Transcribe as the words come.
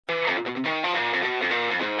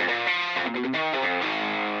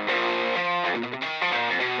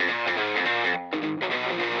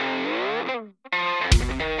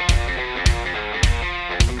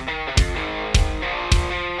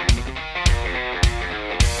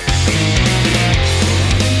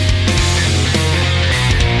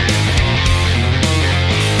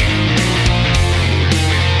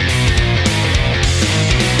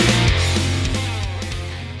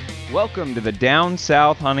Welcome to the Down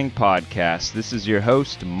South Hunting Podcast. This is your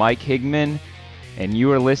host, Mike Higman, and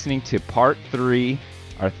you are listening to Part 3,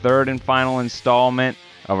 our third and final installment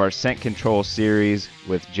of our scent control series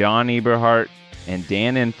with John Eberhart and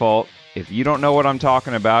Dan Infalt. If you don't know what I'm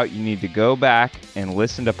talking about, you need to go back and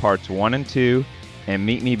listen to Parts 1 and 2 and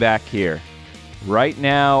meet me back here. Right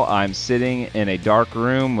now, I'm sitting in a dark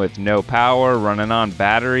room with no power, running on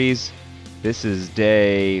batteries. This is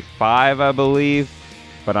day 5, I believe.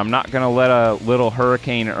 But I'm not going to let a little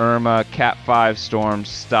Hurricane Irma Cat 5 storm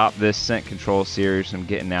stop this scent control series from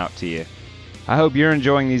getting out to you. I hope you're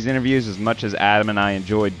enjoying these interviews as much as Adam and I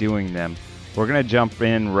enjoyed doing them. We're going to jump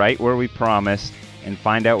in right where we promised and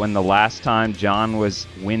find out when the last time John was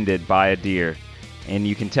winded by a deer. And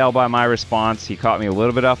you can tell by my response, he caught me a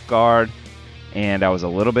little bit off guard, and I was a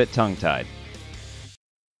little bit tongue-tied.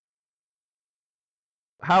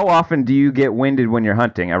 How often do you get winded when you're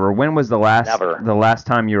hunting? Or when was the last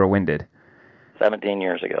time you were winded? 17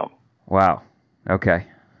 years ago. Wow. Okay.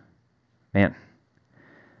 Man.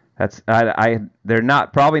 That's they're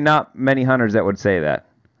probably not many hunters that would say that.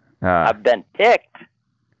 I've been picked.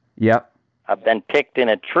 Yep. I've been picked in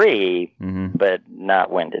a tree, but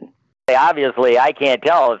not winded. Obviously, I can't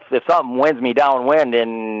tell if something winds me downwind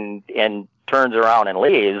and turns around and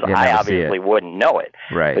leaves. I obviously wouldn't know it.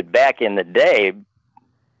 Right. But back in the day,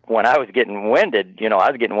 when I was getting winded,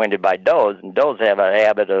 I was getting winded by does, and does have a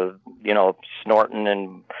habit of, snorting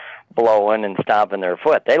and blowing and stomping their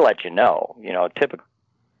foot. They let you know.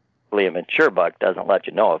 Typically a mature buck doesn't let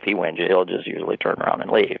you know if he winds you. He'll just usually turn around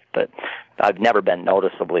and leave. But I've never been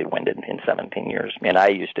noticeably winded in 17 years. I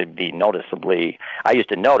used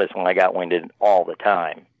to notice when I got winded all the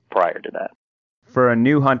time prior to that. For a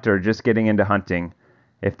new hunter just getting into hunting,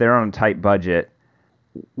 if they're on a tight budget,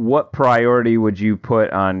 what priority would you put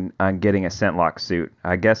on getting a scent lock suit?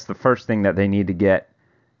 I guess the first thing that they need to get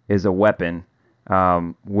is a weapon.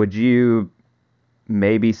 Would you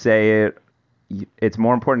maybe say it's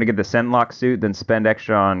more important to get the scent lock suit than spend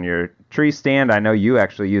extra on your tree stand? I know you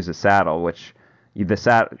actually use a saddle, which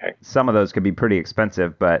some of those could be pretty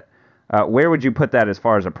expensive, but where would you put that as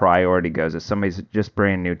far as a priority goes if somebody's just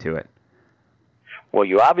brand new to it? Well,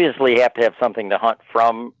 you obviously have to have something to hunt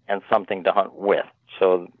from and something to hunt with.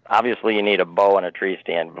 So obviously you need a bow and a tree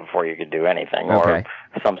stand before you could do anything, or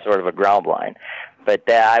some sort of a ground blind. But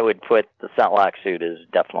I would put the scent lock suit is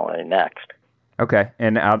definitely next. Okay,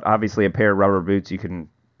 and obviously a pair of rubber boots. You can,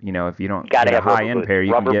 if you don't get a high-end pair,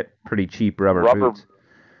 you can get pretty cheap rubber boots.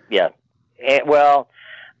 Yeah. Well,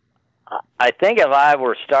 I think if I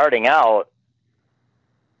were starting out,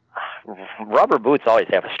 rubber boots always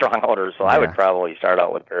have a strong odor, so I would probably start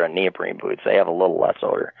out with a pair of neoprene boots. They have a little less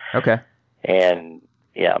odor. Okay. And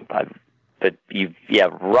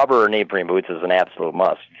rubber or neoprene boots is an absolute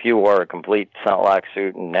must. If you wore a complete scent lock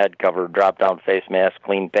suit and head cover, drop down face mask,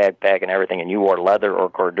 clean backpack and everything, and you wore leather or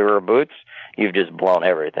Cordura boots, you've just blown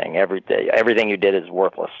everything. Everything you did is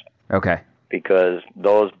worthless. Okay. Because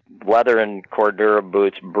those leather and Cordura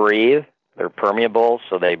boots breathe. They're permeable,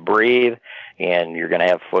 so they breathe, and you're going to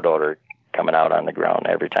have foot odor coming out on the ground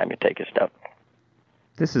every time you take a step.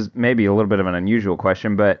 This is maybe a little bit of an unusual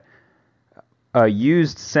question, but a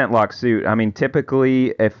used scent lock suit,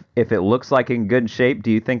 typically if it looks like in good shape, do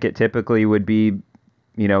you think it typically would be,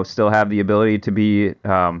 still have the ability to be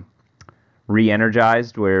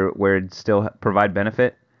re-energized where it'd still provide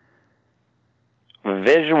benefit?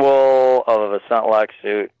 Visual of a scent lock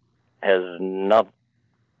suit has no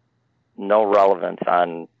relevance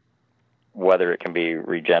on whether it can be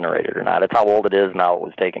regenerated or not. It's how old it is and how it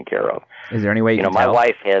was taken care of. Is there any way you can my tell?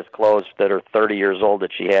 wife has clothes that are 30 years old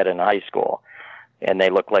that she had in high school, and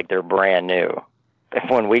they look like they're brand new.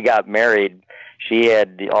 When we got married, she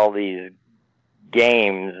had all these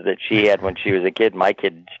games that she had when she was a kid. My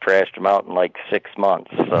kids trashed them out in like 6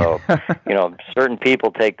 months. So, certain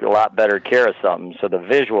people take a lot better care of something. So the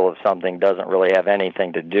visual of something doesn't really have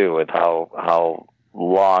anything to do with how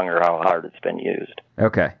long or how hard it's been used.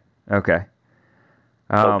 Okay. And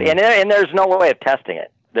there's no way of testing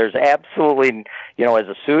it. There's absolutely, as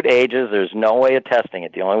a suit ages, there's no way of testing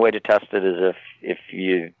it. The only way to test it is if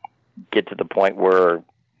you get to the point where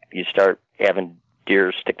you start having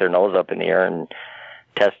deer stick their nose up in the air and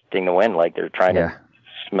testing the wind like they're trying to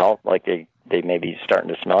smell, like they may be starting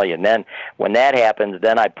to smell you. And then when that happens,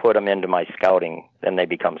 then I put them into my scouting. Then they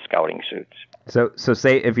become scouting suits. So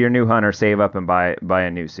say if you're a new hunter, save up and buy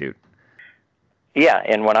a new suit. Yeah,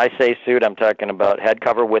 and when I say suit, I'm talking about head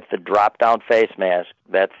cover with the drop-down face mask.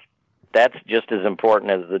 That's just as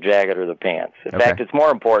important as the jacket or the pants. In fact, it's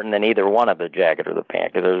more important than either one of the jacket or the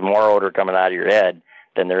pants, because there's more odor coming out of your head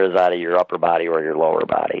than there is out of your upper body or your lower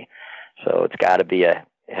body. So it's got to be a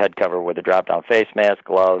head cover with a drop-down face mask,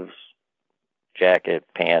 gloves, jacket,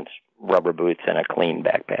 pants, rubber boots, and a clean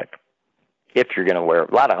backpack. If you're going to wear,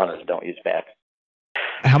 a lot of hunters don't use bags.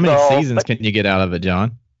 How many seasons can you get out of it,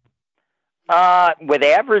 John? With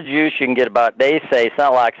average use, you can get about, they say,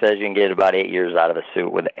 Scentlock says you can get about 8 years out of a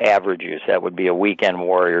suit with average use. That would be a weekend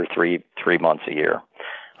warrior, three months a year.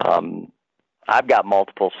 I've got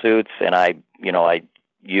multiple suits, and I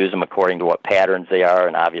use them according to what patterns they are,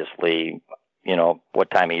 and obviously,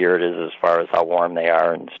 what time of year it is as far as how warm they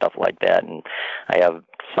are and stuff like that. And I have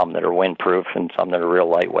some that are windproof and some that are real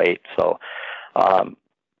lightweight. So I'll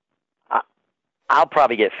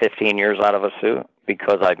probably get 15 years out of a suit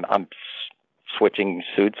because I'm switching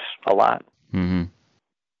suits a lot. Mm-hmm.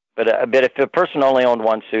 But if a person only owned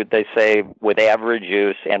one suit, they say with average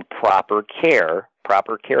use and proper care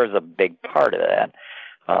is a big part of that,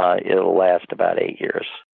 it'll last about 8 years.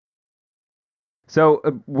 So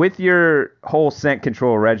with your whole scent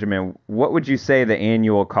control regimen, what would you say the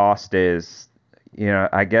annual cost is?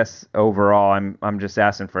 I guess overall, I'm just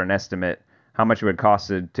asking for an estimate, how much it would cost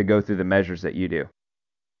to go through the measures that you do.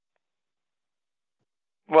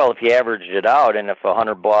 Well, if you averaged it out, and if a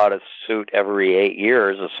hunter bought a suit every 8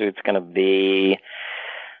 years, a suit's going to be,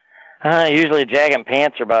 usually a jacket and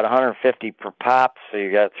pants are about $150 per pop, so you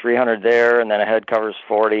got $300 there, and then a head cover's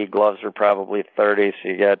 $40, gloves are probably $30, so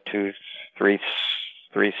you got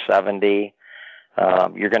 $370.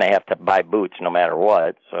 You're going to have to buy boots no matter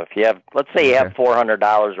what. So if you have, let's say you have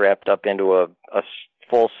 $400 wrapped up into a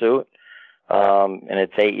full suit, and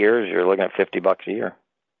it's 8 years, you're looking at $50 a year.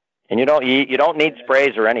 And you don't need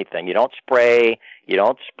sprays or anything. You don't spray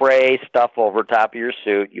stuff over top of your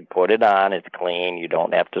suit. You put it on, it's clean. You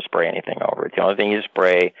don't have to spray anything over it. The only thing you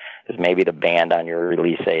spray is maybe the band on your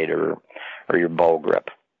release aid or your bow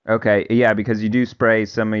grip. Okay, yeah, because you do spray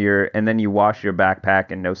some of and then you wash your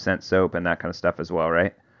backpack and no scent soap and that kind of stuff as well,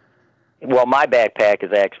 right? Well, my backpack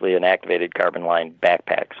is actually an activated carbon line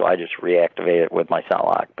backpack, so I just reactivate it with my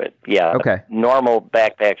Scentlock. But yeah, normal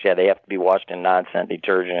backpacks, they have to be washed in non-scent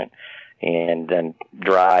detergent and then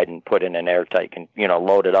dried and put in an airtight,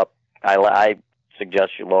 loaded up. I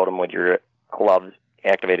suggest you load them with your gloves,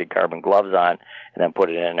 activated carbon gloves on, and then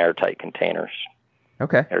put it in airtight containers.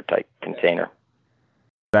 Okay. Airtight container.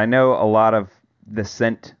 I know a lot of the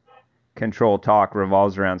scent control talk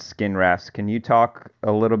revolves around skin rafts. Can you talk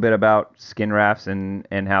a little bit about skin rafts and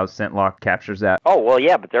how Scentlock captures that? Oh, well,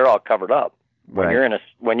 yeah, but they're all covered up. When Right. you're in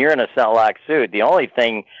a Scentlock suit, the only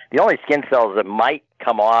skin cells that might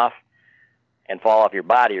come off and fall off your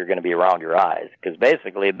body are going to be around your eyes, because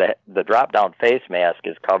basically the drop down face mask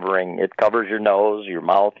covers your nose, your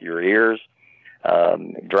mouth, your ears,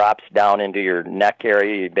 drops down into your neck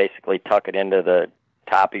area. You basically tuck it into the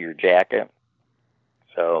top of your jacket.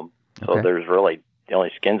 So there's really the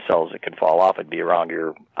only skin cells that could fall off would be around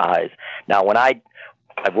your eyes. Now, when I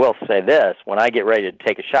will say this, when I get ready to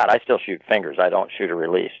take a shot, I still shoot fingers. I don't shoot a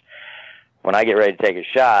release. When I get ready to take a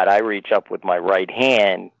shot, I reach up with my right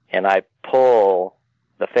hand and I pull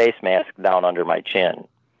the face mask down under my chin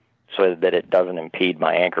so that it doesn't impede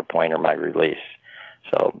my anchor point or my release.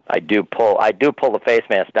 So I do pull the face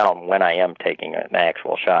mask down when I am taking an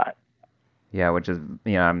actual shot. Yeah, which is,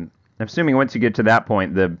 I'm assuming once you get to that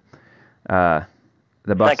point, the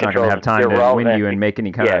buck's not going to have time to win you and make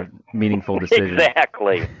any kind of meaningful decision.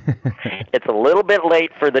 Exactly. It's a little bit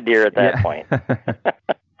late for the deer at that point.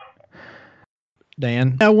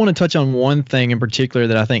 Dan, I want to touch on one thing in particular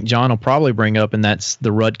that I think John will probably bring up, and that's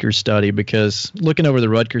the Rutgers study, because looking over the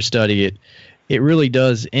Rutgers study, it really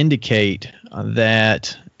does indicate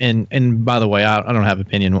that, and by the way, I don't have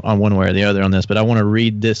opinion on one way or the other on this, but I want to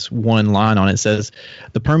read this one line on it. It says,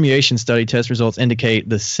 the permeation study test results indicate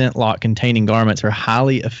the Scentlock containing garments are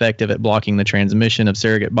highly effective at blocking the transmission of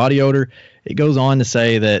surrogate body odor. It goes on to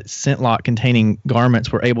say that Scentlock containing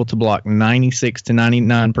garments were able to block 96 to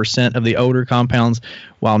 99% of the odor compounds,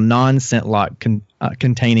 while non-Scentlock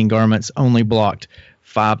containing garments only blocked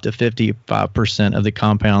 5 to 55% of the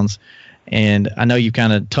compounds. And I know you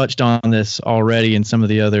kind of touched on this already in some of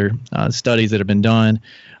the other studies that have been done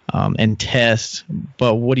and tests,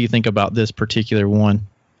 but what do you think about this particular one?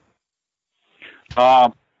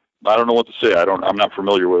 I don't know what to say. I'm not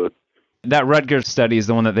familiar with it. That Rutgers study is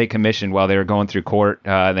the one that they commissioned while they were going through court.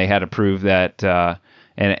 They had to prove that,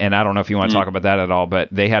 and I don't know if you want to talk about that at all, but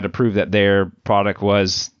they had to prove that their product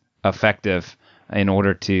was effective in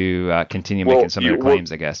order to continue making some of their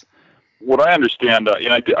claims, I guess. What I understand,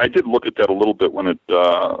 and I did look at that a little bit when it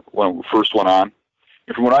first went on.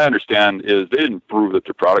 And from what I understand is they didn't prove that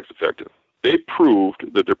their product's effective. They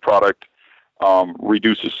proved that their product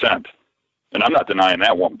reduces scent. And I'm not denying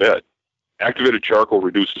that one bit. Activated charcoal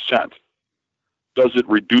reduces scent. Does it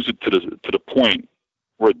reduce it to the point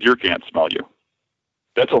where a deer can't smell you?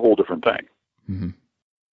 That's a whole different thing. Mm-hmm.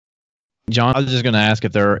 John, I was just going to ask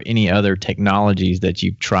if there are any other technologies that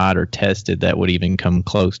you've tried or tested that would even come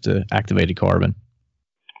close to activated carbon.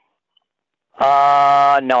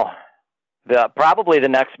 No. Probably the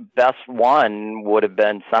next best one would have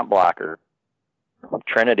been scent blocker.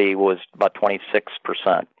 Trinity was about 26%.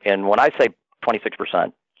 And when I say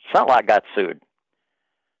 26%, ScentLock got sued.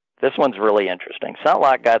 This one's really interesting.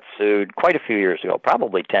 ScentLock got sued quite a few years ago,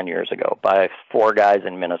 probably 10 years ago, by 4 guys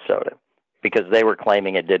in Minnesota because they were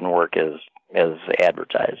claiming it didn't work as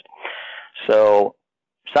advertised. So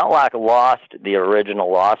ScentLock lost the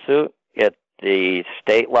original lawsuit at the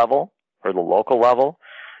state level or the local level,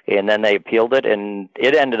 and then they appealed it, and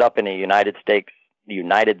it ended up in a United States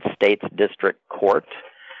District Court.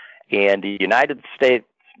 And the United States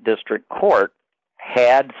District Court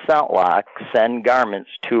had ScentLock send garments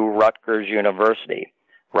to Rutgers University.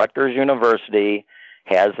 Rutgers University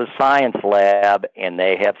has a science lab, and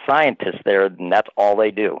they have scientists there, and that's all they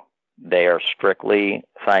do. They are strictly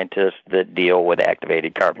scientists that deal with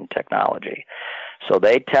activated carbon technology. So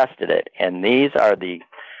they tested it, and this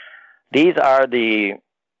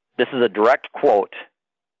is a direct quote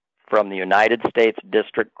from the United States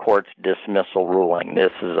District Court's dismissal ruling.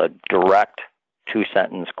 This is a direct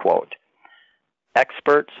 2-sentence quote.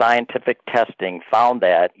 Expert scientific testing found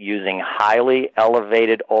that using highly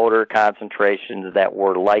elevated odor concentrations that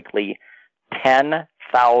were likely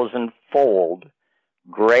 10,000-fold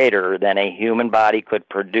greater than a human body could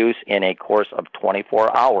produce in a course of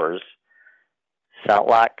 24 hours,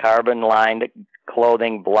 ScentLock carbon-lined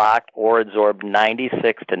clothing blocked or absorbed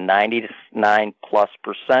 96 to 99+%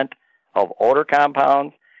 of odor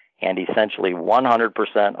compounds and essentially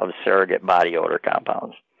 100% of surrogate body odor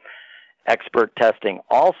compounds. Expert testing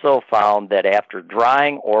also found that after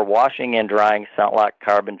drying or washing and drying, ScentLock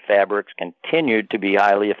carbon fabrics continued to be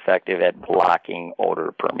highly effective at blocking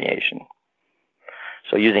odor permeation.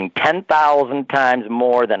 So using 10,000 times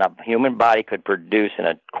more than a human body could produce in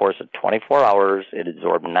a course of 24 hours, it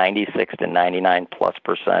absorbed 96 to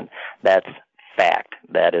 99+%. That's fact.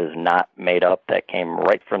 That is not made up. That came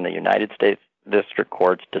right from the United States District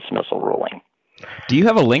Court's dismissal ruling. Do you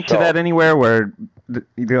have a link to that anywhere where the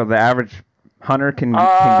average hunter can go look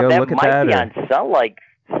at that? That might be on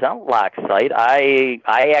ScentLock site. I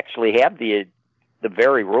actually have the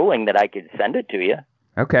very ruling that I could send it to you.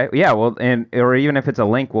 Okay. Yeah. Well, or even if it's a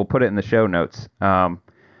link, we'll put it in the show notes. I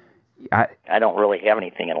don't really have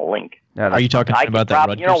anything in a link. Are you talking about that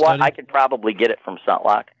Rutgers You know what? study? I could probably get it from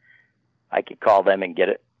ScentLock. I could call them and get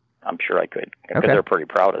it. I'm sure I could because they're pretty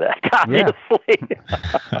proud of that, obviously.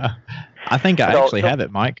 Yeah. I think I actually have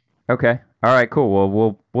it, Mike. Okay. All right. Cool.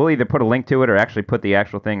 Well, we'll either put a link to it or actually put the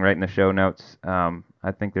actual thing right in the show notes. I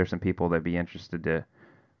think there's some people that'd be interested to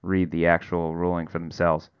read the actual ruling for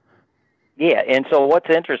themselves. Yeah, and so what's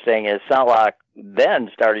interesting is ScentLock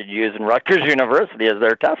then started using Rutgers University as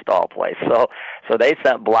their test-all place. So they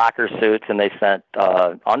sent blocker suits and they sent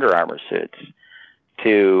Under Armour suits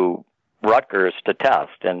to Rutgers to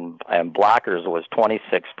test, and blockers was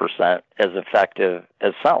 26% as effective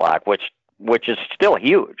as ScentLock, which is still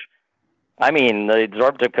huge. I mean, the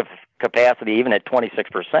absorptive capacity even at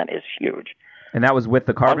 26% is huge. And that was with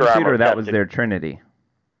the carbon suit, or that was their Trinity?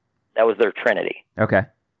 That was their Trinity. Okay.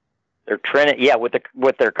 Their Trinity, yeah, with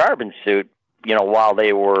their carbon suit, while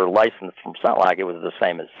they were licensed from ScentLock, it was the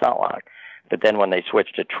same as ScentLock. But then when they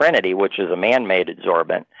switched to Trinity, which is a man-made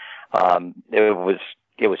absorbent, it was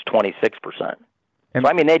 26%. So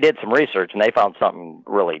I mean, they did some research and they found something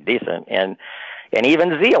really decent. And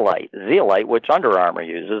even zeolite, which Under Armour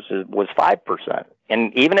uses, was 5%.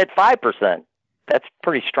 And even at 5%, that's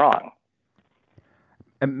pretty strong.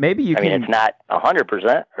 And maybe you can... I mean, it's not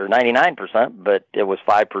 100% or 99%, but it was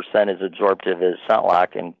 5% as absorptive as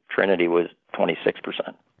ScentLock, and Trinity was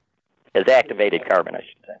 26%. As activated carbon, I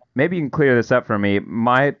should say. Maybe you can clear this up for me.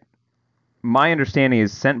 My understanding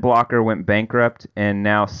is Scent Blocker went bankrupt, and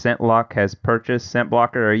now ScentLock has purchased Scent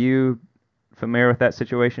Blocker. Are you familiar with that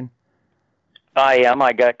situation? I am.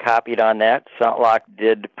 I got copied on that. ScentLock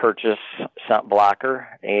did purchase Scent Blocker,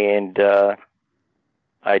 and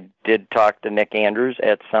I did talk to Nick Andrews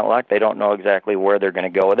at ScentLock. They don't know exactly where they're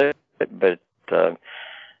going to go with it, but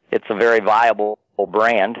it's a very viable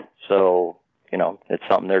brand. So, it's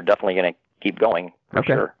something they're definitely going to keep going for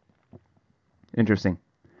sure. Interesting.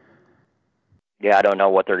 Yeah, I don't know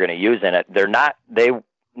what they're going to use in it.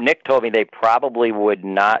 Nick told me they probably would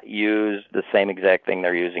not use the same exact thing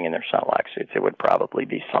they're using in their ScentLock suits. It would probably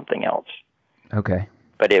be something else. Okay.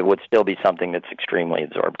 But it would still be something that's extremely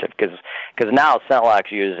absorptive because now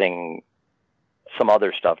ScentLock's using some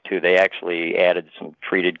other stuff too. They actually added some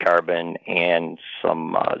treated carbon and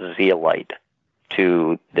some zeolite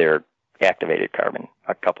to their activated carbon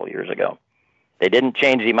a couple years ago. They didn't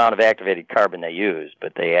change the amount of activated carbon they used,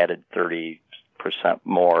 but they added 30%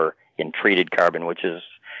 more in treated carbon, which is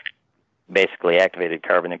basically activated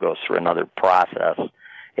carbon that goes through another process.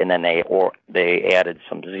 And then they added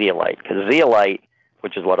some zeolite, because zeolite,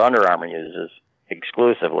 which is what Under Armour uses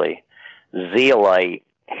exclusively, zeolite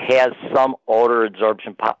has some odor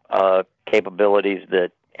absorption capabilities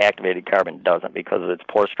that activated carbon doesn't, because its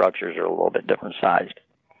pore structures are a little bit different sized.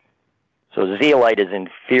 So zeolite is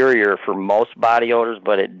inferior for most body odors,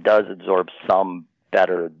 but it does absorb some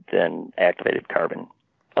better than activated carbon,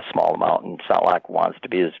 a small amount, and ScentLock wants to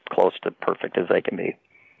be as close to perfect as they can be.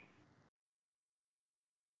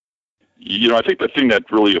 I think the thing that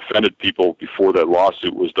really offended people before that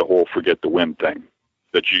lawsuit was the whole forget the wind thing,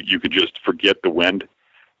 that you could just forget the wind,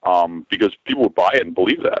 because people would buy it and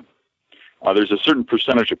believe that. There's a certain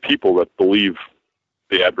percentage of people that believe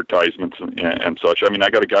the advertisements and such. I mean, I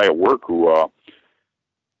got a guy at work who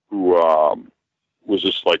was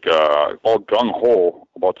just like all gung-ho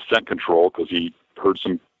about scent control because he heard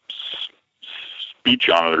some speech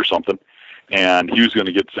on it or something, and he was going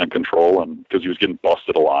to get scent control, and because he was getting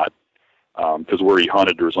busted a lot, because where he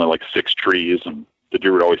hunted there was only like 6 trees, and the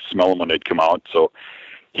deer would always smell them when they'd come out. So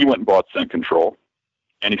he went and bought scent control,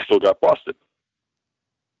 and he still got busted.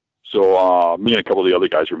 So me and a couple of the other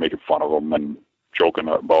guys were making fun of him and joking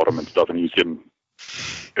about him and stuff, and he was getting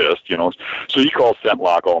pissed, So he calls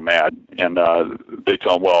ScentLock all mad, and they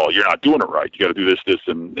tell him, well, you're not doing it right. You got to do this,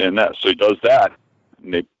 and that. So he does that,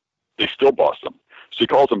 and they still bust him. So he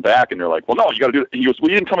calls them back, and they're like, well, no, you got to do it. He goes, well,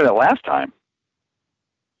 you didn't tell me that last time.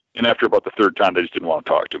 And after about the 3rd time, they just didn't want to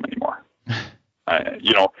talk to him anymore.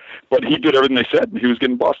 But he did everything they said, and he was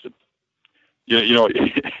getting busted.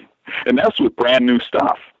 And that's with brand new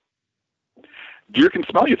stuff. Deer can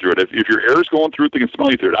smell you through it. If your air is going through it, they can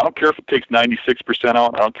smell you through it. I don't care if it takes 96%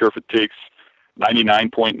 out. I don't care if it takes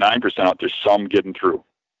 99.9% out. There's some getting through.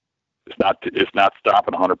 It's not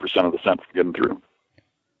stopping 100% of the scent from getting through.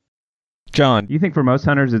 John, do you think for most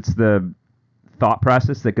hunters it's the thought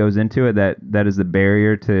process that goes into it that is the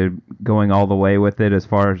barrier to going all the way with it, as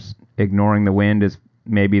far as ignoring the wind, is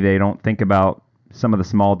maybe they don't think about some of the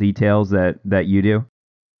small details that you do?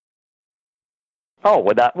 Oh,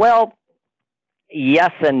 well,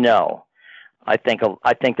 yes and no. I think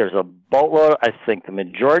there's a boatload. I think the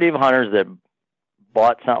majority of hunters that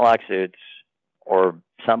bought ScentLock suits or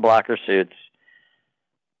scent blocker suits,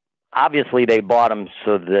 obviously they bought them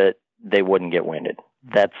so that they wouldn't get winded.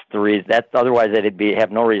 That's the reason. Otherwise they'd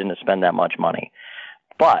have no reason to spend that much money.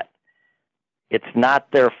 But it's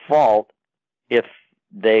not their fault if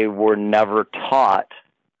they were never taught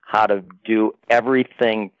how to do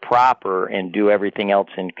everything proper and do everything else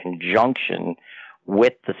in conjunction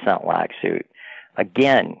with the ScentLock suit.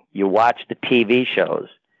 Again, you watch the TV shows.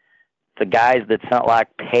 The guys that ScentLock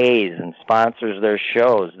pays and sponsors their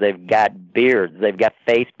shows, they've got beards, they've got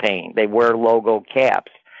face paint, they wear logo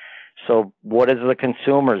caps. So what does the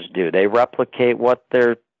consumers do? They replicate what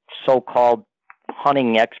their so-called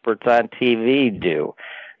hunting experts on TV do.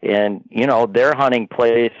 And, they're hunting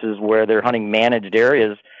places where they're hunting managed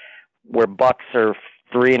areas where bucks are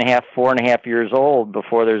 3.5, 4.5 years old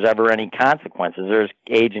before there's ever any consequences. There's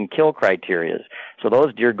age and kill criteria. So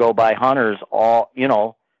those deer go by hunters all,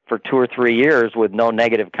 for 2 or 3 years with no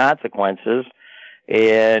negative consequences,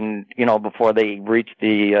 and, before they reach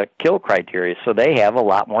the kill criteria. So they have a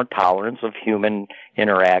lot more tolerance of human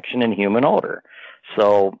interaction and human odor.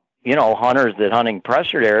 So, hunters that hunting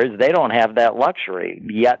pressured areas, they don't have that luxury,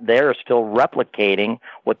 yet they're still replicating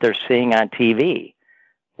what they're seeing on TV,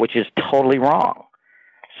 which is totally wrong.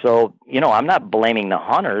 So, I'm not blaming the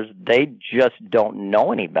hunters. They just don't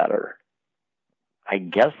know any better. I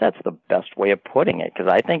guess that's the best way of putting it, because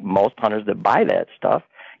I think most hunters that buy that stuff,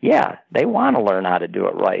 yeah, they want to learn how to do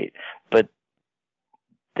it right, but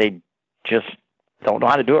they just don't know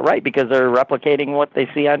how to do it right because they're replicating what they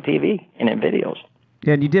see on TV and in videos.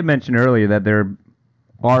 Yeah, and you did mention earlier that there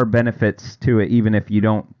are benefits to it, even if you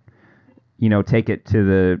don't, take it to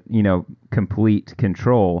the, complete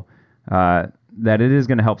control. that it is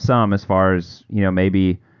going to help some as far as,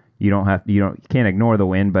 maybe you can't ignore the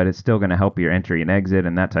wind, but it's still going to help your entry and exit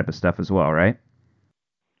and that type of stuff as well, right?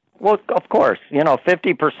 Well, of course,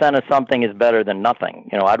 50% of something is better than nothing.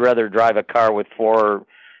 I'd rather drive a car with 4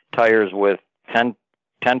 tires with 10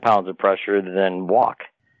 pounds of pressure than walk.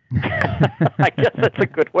 I guess that's a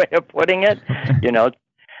good way of putting it.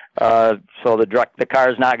 So the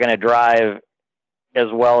car's not going to drive as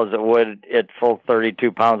well as it would at full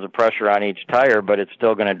 32 pounds of pressure on each tire, but it's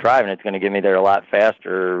still going to drive, and it's going to get me there a lot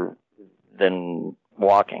faster than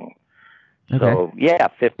walking. Okay. So, yeah,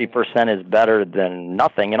 50% is better than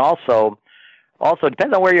nothing. And also it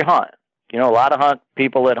depends on where you hunt. A lot of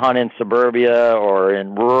people that hunt in suburbia or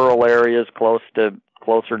in rural areas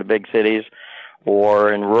closer to big cities,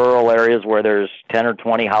 or in rural areas where there's 10 or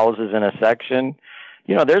 20 houses in a section,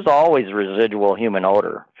 there's always residual human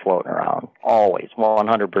odor floating around, always,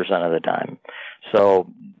 100% of the time.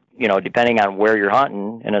 So, depending on where you're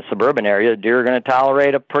hunting in a suburban area, deer are going to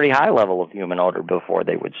tolerate a pretty high level of human odor before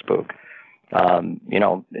they would spook.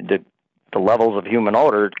 The levels of human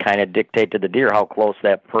odor kind of dictate to the deer how close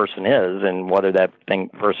that person is and whether that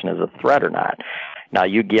person is a threat or not. Now,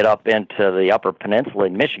 you get up into the Upper Peninsula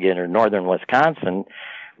in Michigan or northern Wisconsin,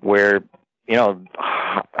 where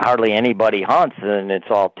hardly anybody hunts and it's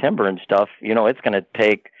all timber and stuff. It's going to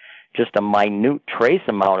take just a minute trace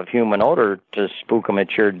amount of human odor to spook a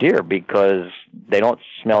mature deer, because they don't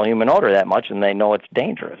smell human odor that much and they know it's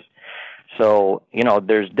dangerous. So,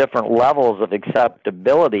 there's different levels of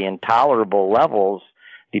acceptability and tolerable levels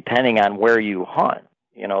depending on where you hunt.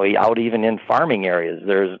 Out even in farming areas,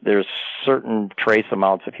 there's certain trace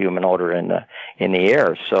amounts of human odor in the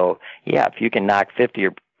air. So, yeah, if you can knock 50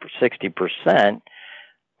 or 60%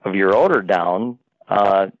 of your odor down,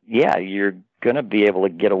 you're going to be able to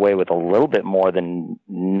get away with a little bit more than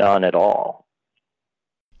none at all.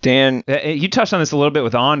 Dan, you touched on this a little bit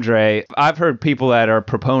with Andre. I've heard people that are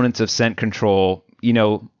proponents of scent control,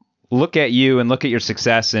 look at you and look at your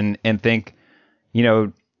success and think,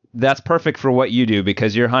 that's perfect for what you do,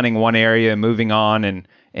 because you're hunting one area and moving on,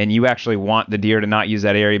 and you actually want the deer to not use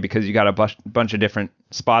that area because you got a bunch of different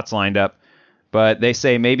spots lined up. But they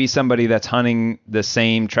say maybe somebody that's hunting the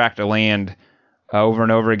same tract of land over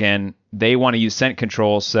and over again, they want to use scent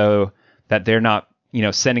control so that they're not,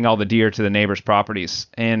 sending all the deer to the neighbors' properties.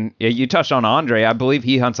 And you touched on Andre. I believe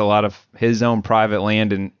he hunts a lot of his own private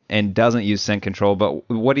land and doesn't use scent control. But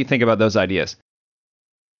what do you think about those ideas?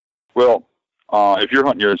 Well, if you're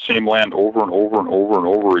hunting your same land over and over and over and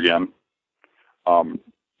over again,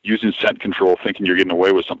 using scent control, thinking you're getting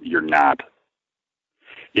away with something, you're not.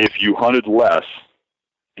 If you hunted less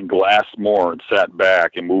and glassed more and sat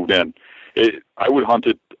back and moved in, I would hunt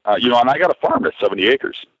it, and I got a farm that's 70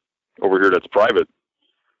 acres over here that's private,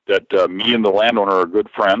 that me and the landowner are good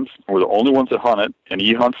friends. We're the only ones that hunt it, and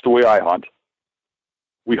he hunts the way I hunt.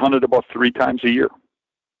 We hunt it about 3 times a year,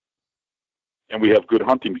 and we have good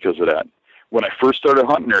hunting because of that. When I first started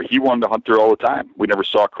hunting there, he wanted to hunt there all the time. We never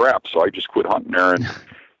saw crap, so I just quit hunting there. And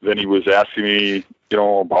then he was asking me,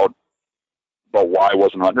 about why I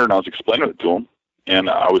wasn't hunting there, and I was explaining it to him. And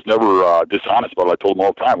I was never dishonest about it. I told him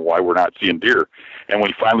all the time why we're not seeing deer. And when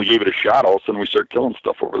he finally gave it a shot, all of a sudden we started killing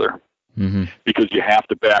stuff over there. Mm-hmm. Because you have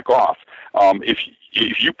to back off. If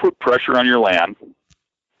you put pressure on your land,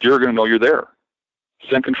 deer are going to know you're there.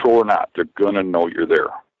 Scent control or not, they're going to know you're there.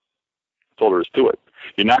 That's all there is to it.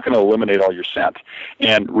 You're not going to eliminate all your scent.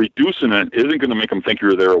 And reducing it isn't going to make them think you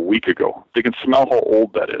were there a week ago. They can smell how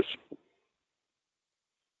old that is.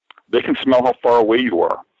 They can smell how far away you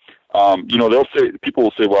are. People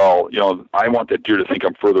will say, well, I want that deer to think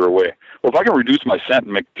I'm further away. Well, if I can reduce my scent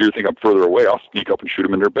and make deer think I'm further away, I'll sneak up and shoot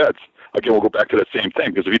them in their beds. Again, we'll go back to that same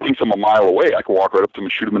thing, because if he thinks I'm a mile away, I can walk right up to him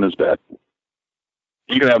and shoot him in his bed.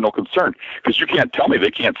 You're going to have no concern, because you can't tell me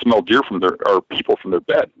they can't smell deer or people from their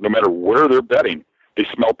bed. No matter where they're bedding, they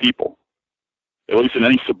smell people. At least in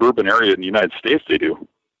any suburban area in the United States, they do.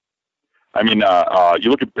 I mean, you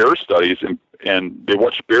look at bear studies, and they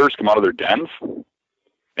watch bears come out of their dens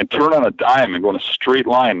and turn on a dime and go in a straight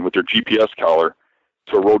line with their GPS collar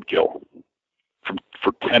to a roadkill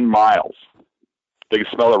for 10 miles. They can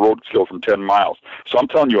smell that roadkill from 10 miles. So I'm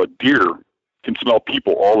telling you, a deer can smell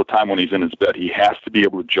people all the time when he's in his bed. He has to be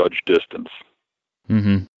able to judge distance.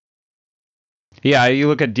 Mm-hmm. Yeah, you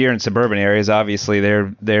look at deer in suburban areas, obviously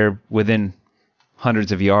they're within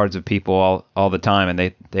hundreds of yards of people all the time,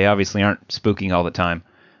 and they obviously aren't spooking all the time.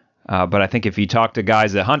 But I think if you talk to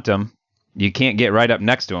guys that hunt them, you can't get right up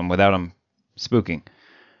next to them without them spooking.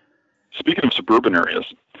 Speaking of suburban areas,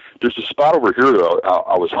 there's a spot over here that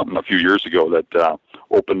I was hunting a few years ago that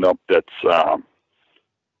opened up that's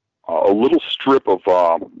a little strip of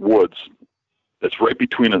woods that's right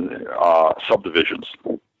between subdivisions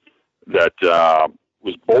that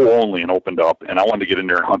was bow only and opened up, and I wanted to get in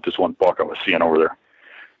there and hunt this one buck I was seeing over there.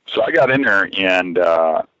 So I got in there and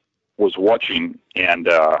was watching, and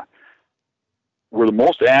where the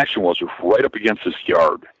most action was right up against this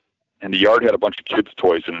yard. And the yard had a bunch of kids'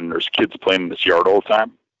 toys in it, and there's kids playing in this yard all the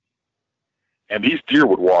time. And these deer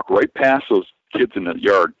would walk right past those kids in the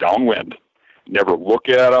yard downwind, never look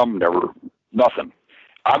at them, nothing.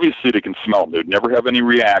 Obviously, they can smell them. They'd never have any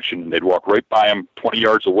reaction. They'd walk right by them 20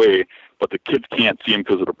 yards away, but the kids can't see them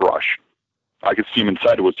because of the brush. I could see them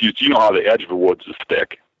inside the woods. You know how the edge of the woods is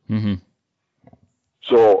thick. Mm-hmm.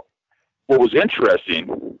 So what was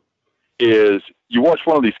interesting is you watch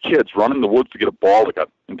one of these kids run in the woods to get a ball that got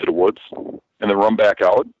into the woods and then run back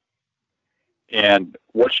out, and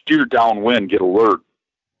watch deer downwind get alert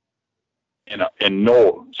and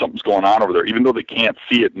know something's going on over there, even though they can't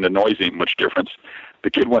see it and the noise ain't much difference.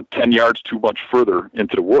 The kid went 10 yards too much further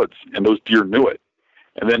into the woods, and those deer knew it.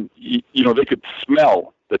 And then, they could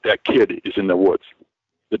smell that kid is in the woods,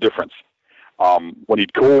 the difference. When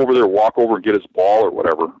he'd go over there, walk over and get his ball or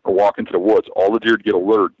whatever, or walk into the woods, all the deer would get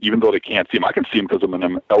alert, even though they can't see him. I can see him because I'm in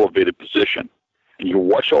an elevated position. And you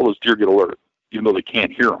watch all those deer get alert, even though they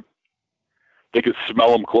can't hear him. They could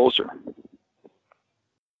smell him closer.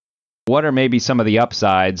 What are maybe some of the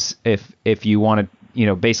upsides if you want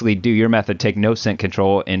to, basically do your method, take no scent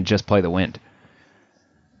control and just play the wind?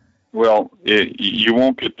 Well, you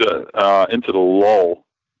won't get into the lull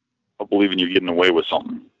of believing you're getting away with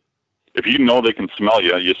something. If you know they can smell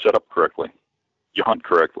you, you set up correctly. You hunt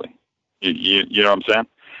correctly. You know what I'm saying?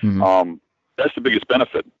 Mm-hmm. That's the biggest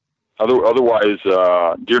benefit. Otherwise,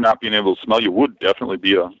 deer not being able to smell you would definitely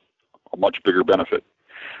be a much bigger benefit.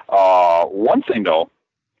 One thing, though,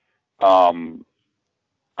 I'm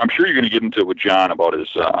sure you're going to get into it with John about his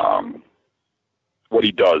what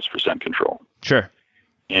he does for scent control. Sure.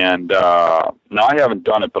 And now I haven't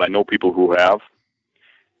done it, but I know people who have.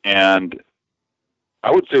 And I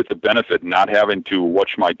would say it's a benefit not having to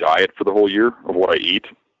watch my diet for the whole year of what I eat.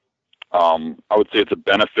 I would say it's a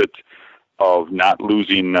benefit of not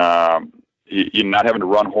losing, not having to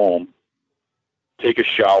run home, take a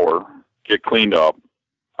shower, get cleaned up,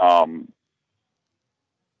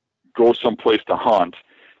 go someplace to hunt,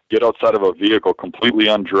 get outside of a vehicle completely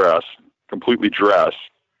undressed, completely dressed,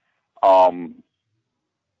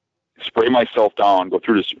 spray myself down, go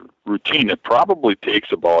through this routine that probably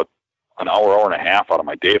takes about an hour and a half out of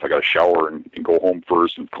my day if I got to shower and go home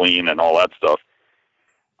first and clean and all that stuff.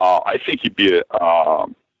 I think you'd be a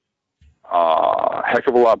heck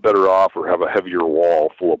of a lot better off or have a heavier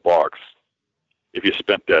wall full of bucks if you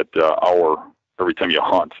spent that hour every time you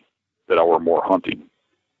hunt, that hour more hunting,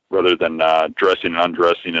 rather than dressing and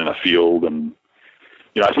undressing in a field. And,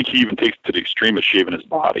 I think he even takes it to the extreme of shaving his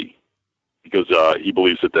body because he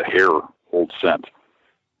believes that the hair holds scent.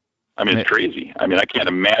 I mean, it's crazy. I mean, I can't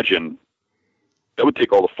imagine. That would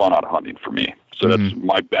take all the fun out of hunting for me. So that's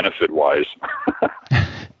my benefit-wise.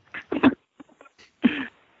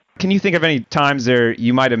 Can you think of any times there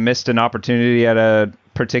you might have missed an opportunity at a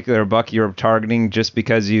particular buck you were targeting just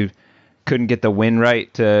because you couldn't get the wind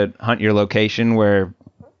right to hunt your location where,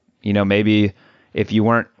 maybe if you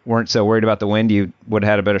weren't so worried about the wind, you would have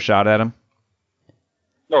had a better shot at him?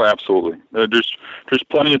 No, absolutely. There's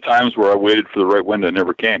plenty of times where I waited for the right wind that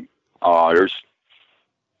never came.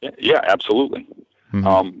 Yeah, absolutely.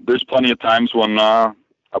 Mm-hmm. There's plenty of times when I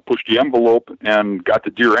pushed the envelope and got the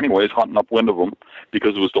deer anyways, hunting upwind of them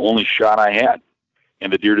because it was the only shot I had,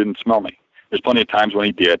 and the deer didn't smell me. There's plenty of times when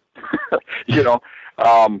he did. Yeah,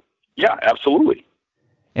 absolutely.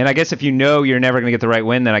 And I guess if you're never going to get the right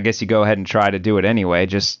wind, then I guess you go ahead and try to do it anyway.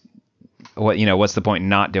 Just what's the point in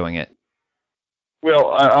not doing it?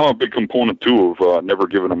 Well, I'm a big component too of never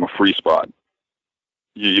giving them a free spot.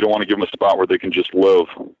 You don't want to give them a spot where they can just live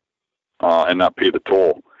and not pay the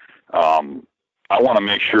toll. I want to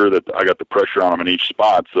make sure that I got the pressure on him in each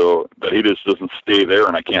spot so that he just doesn't stay there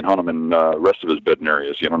and I can't hunt him in the rest of his bedding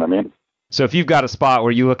areas. You know what I mean? So if you've got a spot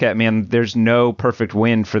where you look at, man, there's no perfect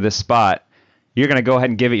wind for this spot, you're going to go ahead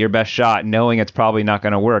and give it your best shot knowing it's probably not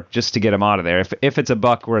going to work just to get him out of there if it's a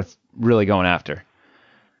buck worth really going after.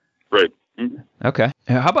 Right. Mm-hmm. Okay.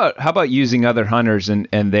 How about using other hunters and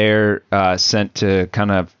their scent to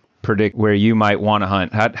kind of predict where you might want to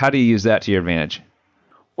hunt? How do you use that to your advantage?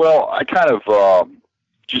 Well, I kind of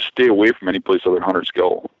just stay away from any place other hunters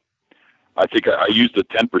go. I think I use the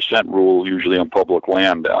 10% rule usually on public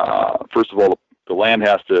land. First of all, the land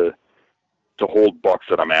has to hold bucks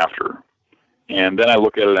that I'm after. And then I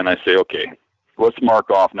look at it and I say, okay, let's mark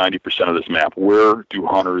off 90% of this map. Where do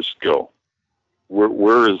hunters go?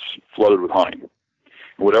 Where is flooded with hunting? And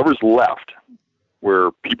whatever's left, where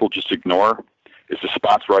people just ignore is the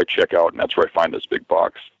spots where I check out, and that's where I find those big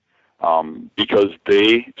bucks. Because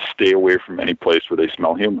they stay away from any place where they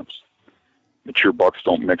smell humans. Mature bucks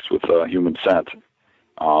don't mix with human scent.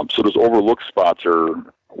 So those overlooked spots are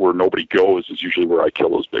where nobody goes is usually where I kill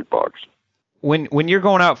those big bucks. When you're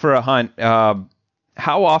going out for a hunt,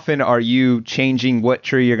 how often are you changing what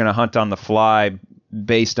tree you're going to hunt on the fly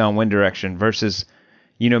based on wind direction versus,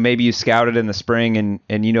 maybe you scouted in the spring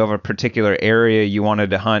and you know of a particular area you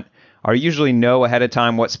wanted to hunt? Are you usually know ahead of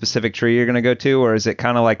time what specific tree you're going to go to, or is it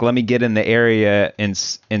kind of like, let me get in the area and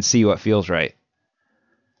see what feels right?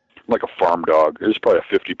 Like a farm dog, there's probably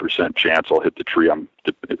a 50% chance I'll hit the tree I'm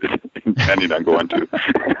intending on going to.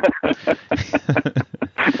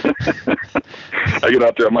 I get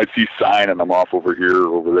out there, I might see sign, and I'm off over here,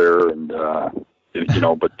 over there, and or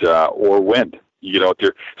wind. You get out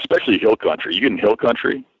there, especially hill country. You get in hill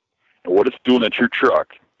country, and what it's doing at your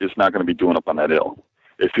truck is not going to be doing up on that hill.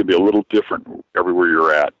 It's going to be a little different everywhere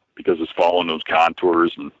you're at because it's following those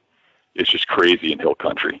contours, and it's just crazy in hill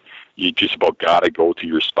country. You just about got to go to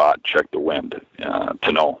your spot and check the wind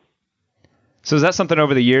to know. So is that something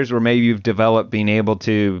over the years where maybe you've developed being able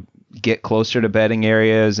to get closer to bedding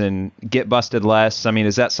areas and get busted less? I mean,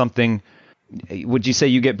 is that something, would you say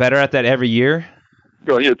you get better at that every year?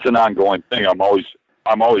 Well, it's an ongoing thing. I'm always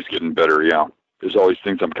getting better, yeah. There's always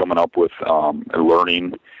things I'm coming up with and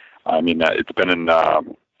learning. I mean, it's been in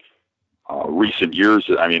recent years.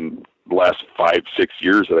 I mean, the last 5-6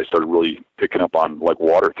 years that I started really picking up on like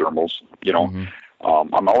water thermals. Mm-hmm.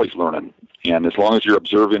 I'm always learning, and as long as you're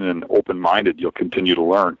observing and open-minded, you'll continue to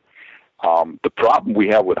learn. The problem we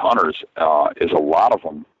have with hunters is a lot of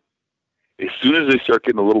them, as soon as they start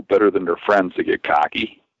getting a little better than their friends, they get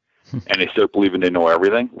cocky, and they start believing they know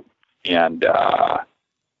everything, and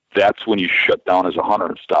that's when you shut down as a hunter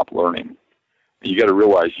and stop learning. You got to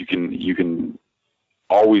realize you can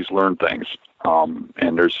always learn things, and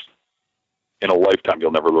in a lifetime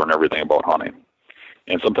you'll never learn everything about hunting.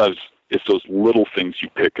 And sometimes it's those little things you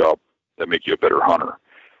pick up that make you a better hunter.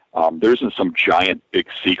 There isn't some giant big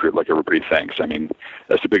secret like everybody thinks. I mean,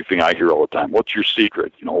 that's the big thing I hear all the time. What's your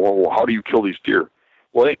secret? Well, how do you kill these deer?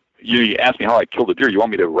 Well, you ask me how I killed a deer. You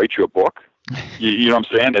want me to write you a book? You know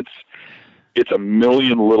what I'm saying? It's a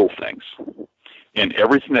million little things. And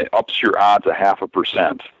everything that ups your odds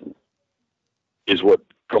 0.5% is what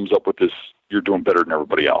comes up with this, you're doing better than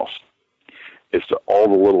everybody else. It's all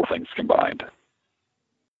the little things combined.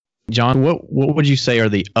 John, what would you say are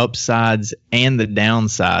the upsides and the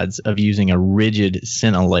downsides of using a rigid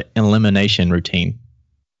scent elimination routine?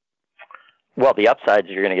 Well, the upsides,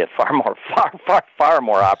 you're going to get far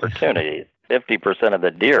more opportunities. 50% of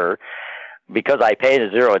the deer, because I pay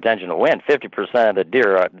zero attention to wind, 50% of the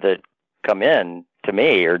deer that come in to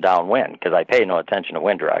me are downwind because I pay no attention to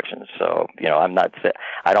wind directions. So,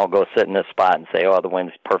 I don't go sit in this spot and say, oh, the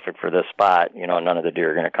wind's perfect for this spot. None of the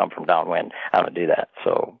deer are going to come from downwind. I don't do that.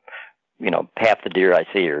 So, half the deer I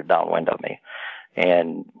see are downwind of me.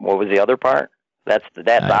 And what was the other part? That's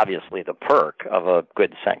obviously the perk of a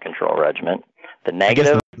good scent control regimen. The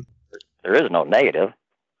negative, there is no negative.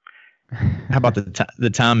 How about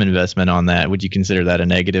the time investment on that? Would you consider that a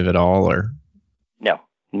negative at all, or? No.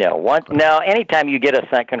 Now, anytime you get a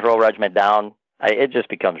scent control regimen down, it just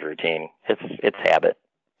becomes routine. It's habit.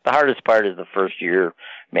 The hardest part is the first year,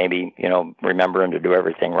 maybe, remembering to do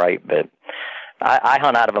everything right. But I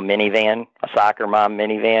hunt out of a minivan, a soccer mom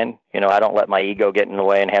minivan. I don't let my ego get in the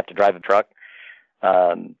way and have to drive a truck.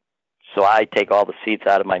 So I take all the seats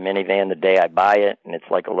out of my minivan the day I buy it, and it's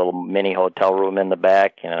like a little mini hotel room in the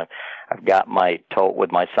back. I've got my tote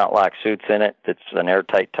with my scent lock suits in it. It's an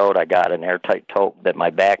airtight tote. I got an airtight tote that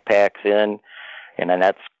my backpack's in, and then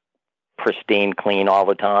that's pristine, clean all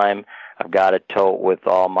the time. I've got a tote with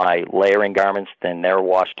all my layering garments, then they're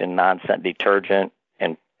washed in non-scent detergent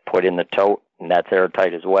and put in the tote, and that's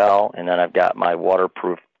airtight as well. And then I've got my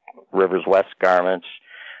waterproof Rivers West garments,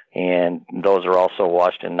 and those are also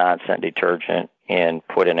washed in non-scent detergent and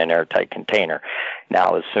put in an airtight container.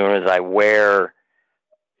 Now, as soon as I wear,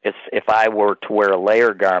 if I were to wear a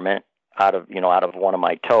layer garment out of one of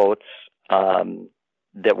my totes,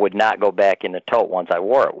 that would not go back in the tote once I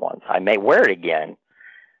wore it once. I may wear it again,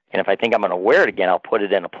 and if I think I'm going to wear it again, I'll put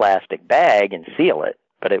it in a plastic bag and seal it,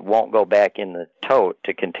 but it won't go back in the tote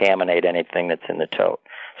to contaminate anything that's in the tote.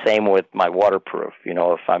 Same with my waterproof.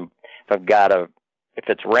 If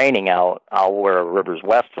it's raining out, I'll wear a Rivers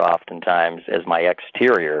West oftentimes as my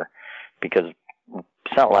exterior because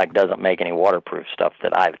Scent Lock doesn't make any waterproof stuff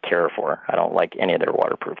that I care for. I don't like any of their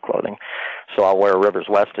waterproof clothing. So I'll wear Rivers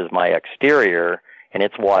West as my exterior, and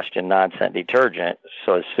it's washed in non-scent detergent.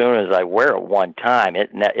 So as soon as I wear it one time,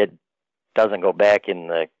 it doesn't go back in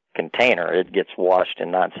the container. It gets washed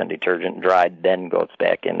in non-scent detergent, dried, then goes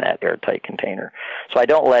back in that airtight container. So I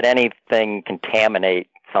don't let anything contaminate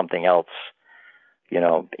something else,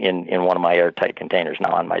 in one of my airtight containers.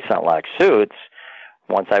 Now on my scent lock suits,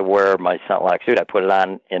 once I wear my scent lock suit, I put it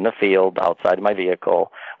on in the field outside of my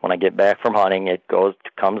vehicle. When I get back from hunting, it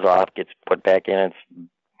comes off, gets put back in its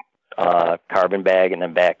carbon bag, and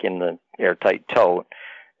then back in the airtight tote.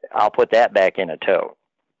 I'll put that back in a tote.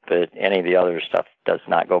 But any of the other stuff does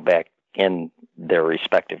not go back in their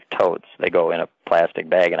respective totes. They go in a plastic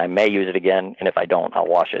bag, and I may use it again, and if I don't, I'll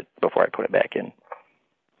wash it before I put it back in.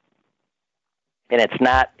 And it's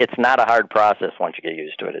not a hard process once you get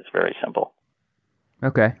used to it. It's very simple.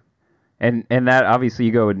 Okay. And that obviously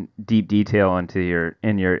you go in deep detail into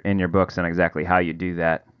in your books on exactly how you do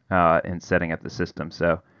that in setting up the system.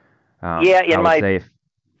 So I'd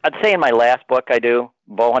say in my last book I do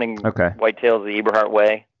Bow Hunting Whitetails the Eberhart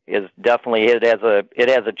Way is definitely it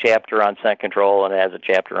has a chapter on scent control, and it has a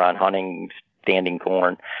chapter on hunting standing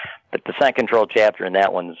corn. But the scent control chapter in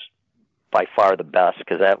that one's by far the best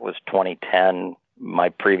because that was 2010. My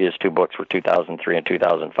previous two books were 2003 and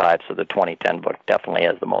 2005, so the 2010 book definitely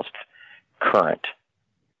has the most current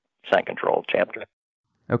scent control chapter.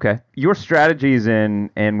 Okay. Your strategies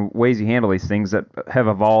and ways you handle these things that have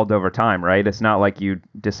evolved over time, right? It's not like you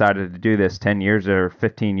decided to do this 10 years or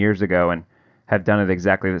 15 years ago and have done it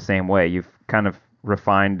exactly the same way. You've kind of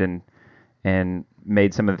refined and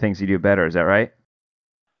made some of the things you do better. Is that right?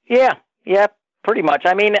 Yeah, pretty much.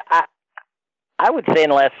 I mean, I would say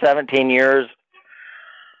in the last 17 years,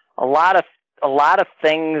 a lot of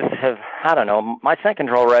things have, I don't know, my scent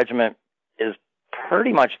control regimen is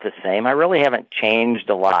pretty much the same. I really haven't changed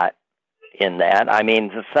a lot in that. I mean,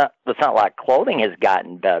 the scent lock clothing has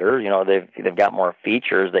gotten better. They've got more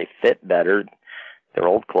features. They fit better. Their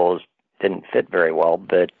old clothes didn't fit very well,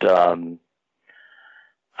 but I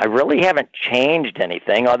really haven't changed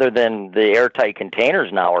anything other than the airtight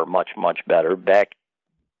containers now are much, much better. Back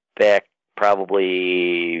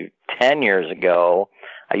probably 10 years ago,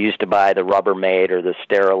 I used to buy the Rubbermaid or the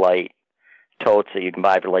Sterilite totes that you can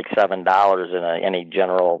buy for like $7 in any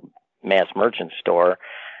general mass merchant store,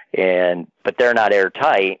 but they're not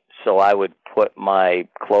airtight, so I would put my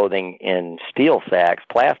clothing in steel sacks,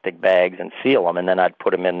 plastic bags, and seal them, and then I'd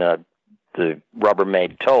put them in the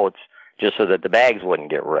Rubbermaid totes just so that the bags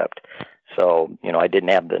wouldn't get ripped. So, I didn't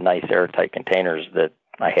have the nice airtight containers that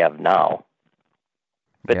I have now.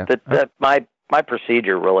 But my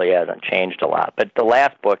procedure really hasn't changed a lot. But the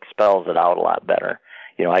last book spells it out a lot better.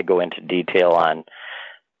 I go into detail on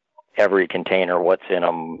every container, what's in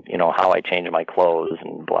them, how I change my clothes,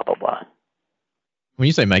 and blah, blah, blah. When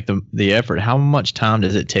you say make the effort, how much time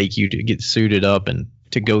does it take you to get suited up and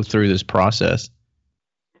to go through this process?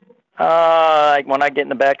 When I get in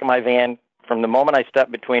the back of my van, from the moment I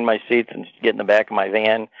step between my seats and get in the back of my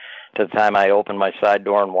van to the time I open my side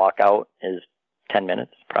door and walk out is 10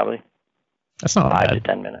 minutes, probably. That's not 5 to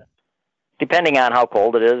 10 minutes. Depending on how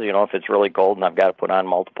cold it is, if it's really cold and I've got to put on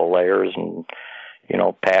multiple layers and,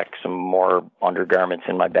 pack some more undergarments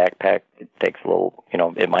in my backpack, it takes a little,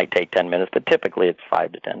 it might take 10 minutes, but typically it's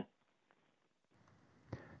 5 to 10.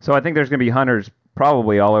 So I think there's going to be hunters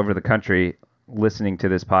probably all over the country listening to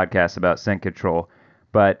this podcast about scent control,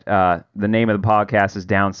 but the name of the podcast is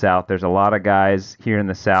Down South. There's a lot of guys here in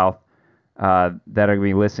the South that are going to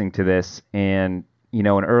be listening to this, and in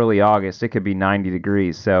early August it could be 90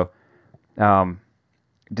 degrees. So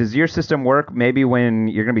does your system work maybe when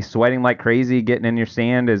you're going to be sweating like crazy getting in your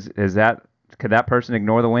stand? Could that person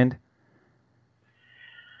ignore the wind?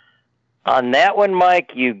 On that one,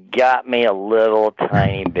 Mike, you got me a little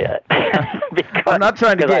tiny bit. I'm not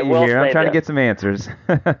trying to get you here. I'm trying to get some answers.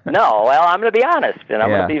 No, well, I'm going to be honest, and I'm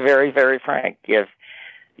going to be very, very frank.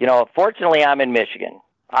 Fortunately, I'm in Michigan.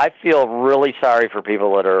 I feel really sorry for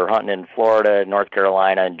people that are hunting in Florida, North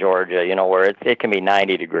Carolina, and Georgia, where it can be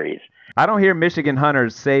 90 degrees. I don't hear Michigan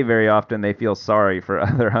hunters say very often they feel sorry for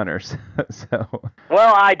other hunters.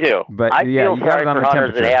 Well, I do. But I feel sorry for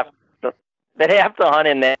hunters that have to hunt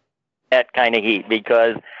in that kind of heat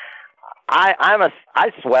because I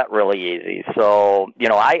sweat really easy. So,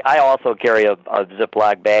 I also carry a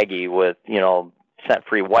Ziploc baggie with,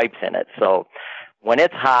 scent-free wipes in it. So when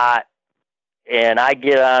it's hot and I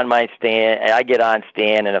get on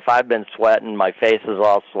stand, and if I've been sweating, my face is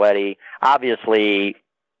all sweaty, obviously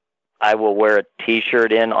I will wear a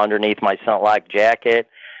T-shirt in underneath my scent lock jacket,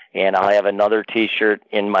 and I'll have another T-shirt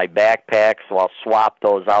in my backpack, so I'll swap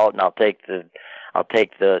those out, and I'll take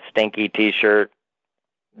the stinky T-shirt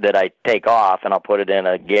that I take off, and I'll put it in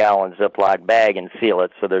a gallon Ziploc bag and seal it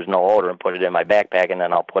so there's no odor, and put it in my backpack, and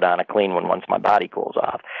then I'll put on a clean one once my body cools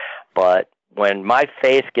off. But when my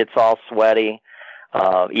face gets all sweaty,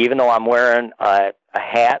 even though I'm wearing a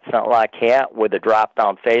hat, Scentlock hat with a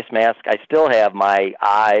drop-down face mask, I still have my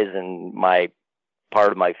eyes and my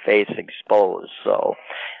part of my face exposed. So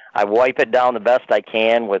I wipe it down the best I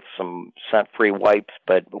can with some scent-free wipes.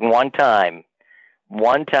 But one time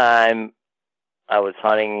I was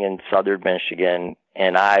hunting in southern Michigan,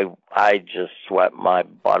 and I just sweat my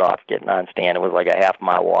butt off getting on stand. It was like a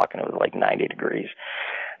half-mile walk, and it was like 90 degrees.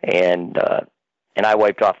 And I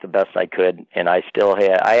wiped off the best I could, and I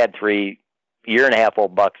had 3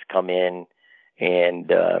 year-and-a-half-old bucks come in,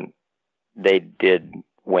 and they did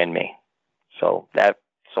win me. So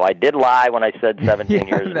I did lie when I said 17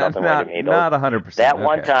 years. That's nothing not, me. not 100%.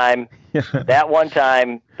 That one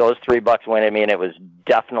time, those 3 bucks went me, and it was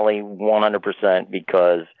definitely 100%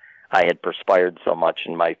 because I had perspired so much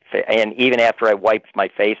in my face. And even after I wiped my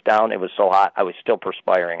face down, it was so hot, I was still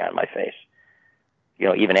perspiring on my face.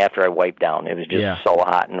 Even after I wiped down, it was just so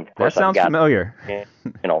hot. And of course, that sounds familiar.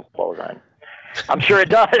 Clothes on. I'm sure it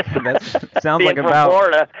does. That sounds like about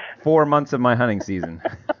Florida. 4 months of my hunting season.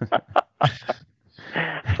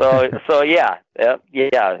 So yeah,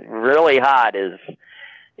 really hot is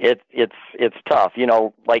it's tough.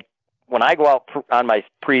 Like when I go out on my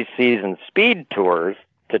pre-season speed tours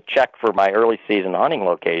to check for my early season hunting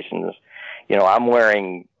locations, I'm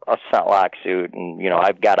wearing a Scentlock suit, and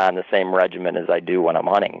I've got on the same regimen as I do when I'm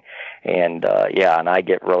hunting, and and I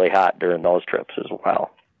get really hot during those trips as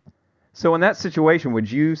well. So in that situation,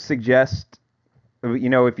 would you suggest, if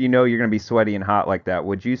you're going to be sweaty and hot like that,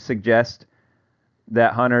 would you suggest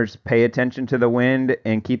that hunters pay attention to the wind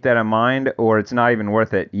and keep that in mind, or it's not even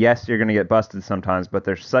worth it? Yes, you're going to get busted sometimes, but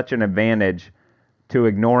there's such an advantage to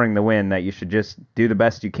ignoring the wind that you should just do the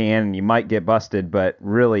best you can, and you might get busted, but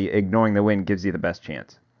really ignoring the wind gives you the best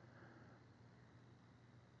chance.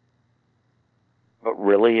 But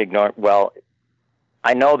really well,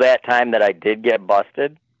 I know that time that I did get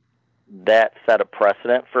busted, that set a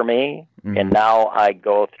precedent for me, and now I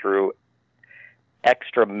go through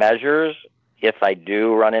extra measures if I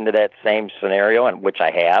do run into that same scenario, and which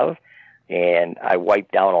I have, and I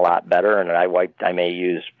wipe down a lot better, and I may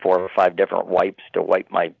use 4 or 5 different wipes to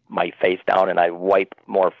wipe my face down, and I wipe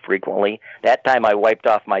more frequently. That time I wiped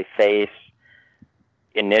off my face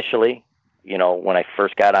initially, when I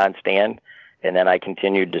first got on stand, and then I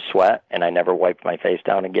continued to sweat, and I never wiped my face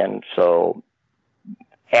down again. So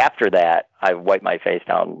after that, I wipe my face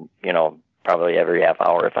down, probably every half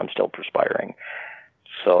hour if I'm still perspiring.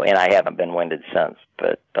 So, and I haven't been winded since,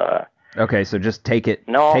 but okay, so just take it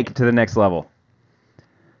to the next level.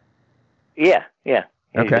 Yeah. Okay.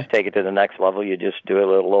 You just take it to the next level. You just do it a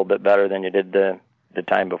little bit better than you did the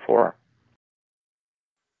time before.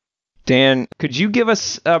 Dan, could you give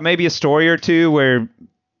us maybe a story or two where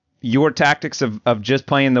your tactics of just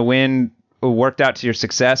playing the wind worked out to your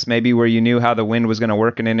success, maybe where you knew how the wind was going to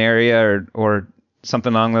work in an area or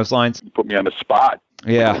something along those lines? You put me on the spot.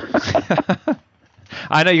 Yeah.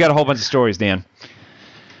 I know you got a whole bunch of stories, Dan.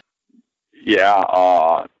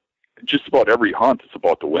 Yeah, just about every hunt is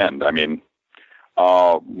about the wind. I mean,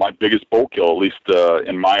 my biggest bow kill, at least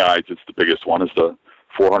in my eyes, it's the biggest one, is the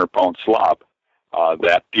 400-pound slop.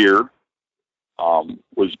 That deer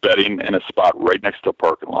was bedding in a spot right next to a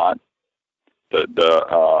parking lot.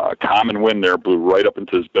 The common wind there blew right up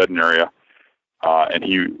into his bedding area, and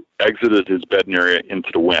he exited his bedding area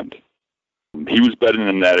into the wind. He was bedding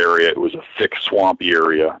in that area. It was a thick, swampy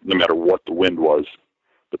area, no matter what the wind was,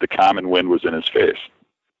 but the common wind was in his face.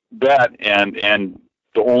 That and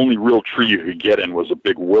the only real tree you could get in was a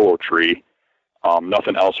big willow tree.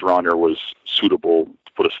 Nothing else around there was suitable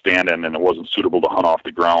to put a stand in, and it wasn't suitable to hunt off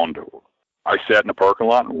the ground. I sat in the parking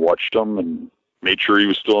lot and watched him and made sure he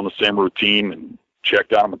was still in the same routine and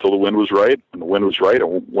checked on him until the wind was right. And the wind was right, I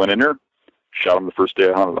went in there, shot him the first day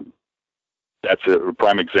I hunted him. That's a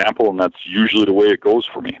prime example, and that's usually the way it goes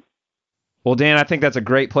for me. Well, Dan, I think that's a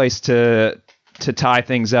great place to tie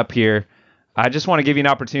things up here. I just want to give you an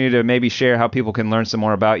opportunity to maybe share how people can learn some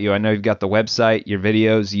more about you. I know you've got the website, your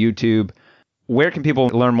videos, YouTube. Where can people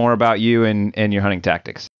learn more about you and your hunting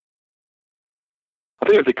tactics? I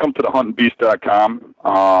think if they come to thehuntingbeast.com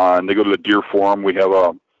and they go to the deer forum, we have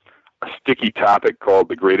a sticky topic called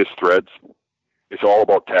The Greatest Threads. It's all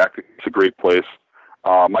about tactics. It's a great place.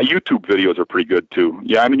 My YouTube videos are pretty good too.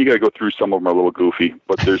 Yeah, I mean, you got to go through some of them are a little goofy,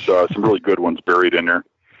 but there's some really good ones buried in there.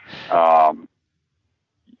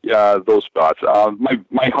 Yeah, those spots.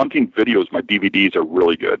 My hunting videos, my DVDs are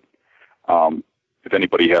really good. If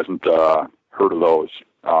anybody hasn't heard of those,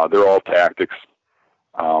 they're all tactics.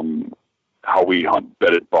 How we hunt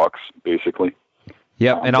bedded bucks, basically.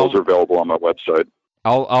 Yeah, and those are available on my website.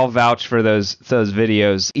 I'll vouch for those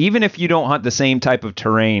videos. Even if you don't hunt the same type of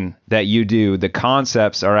terrain that you do, the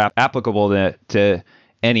concepts are applicable to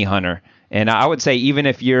any hunter. And I would say even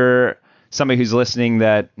if you're somebody who's listening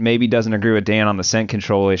that maybe doesn't agree with Dan on the scent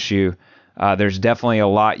control issue, there's definitely a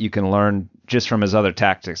lot you can learn just from his other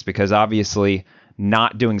tactics, because obviously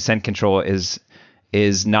not doing scent control is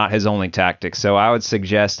not his only tactic. So I would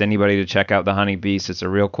suggest anybody to check out the Hunting Beast. It's a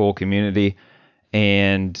real cool community,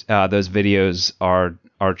 and those videos are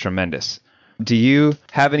tremendous. Do you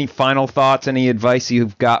have any final thoughts, any advice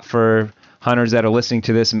you've got for hunters that are listening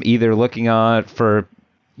to this and either looking on for,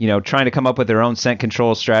 trying to come up with their own scent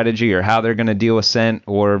control strategy, or how they're going to deal with scent,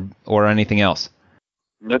 or anything else?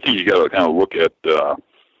 I think you got to kind of look at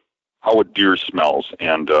how a deer smells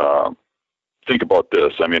and think about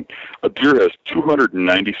this. I mean, a deer has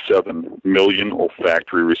 297 million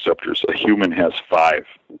olfactory receptors. A human has 5.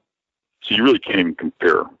 So you really can't even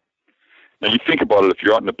compare. Now you think about it, if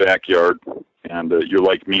you're out in the backyard and you're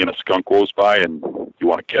like me and a skunk goes by and you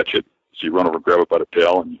want to catch it, so you run over, grab it by the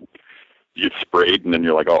tail, and you get sprayed, and then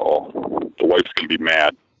you're like, uh-oh, the wife's going to be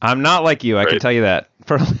mad. I'm not like you, right? I can tell you that,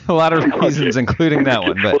 for a lot of reasons, okay, including that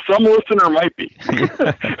one. But. Well, some listener might be.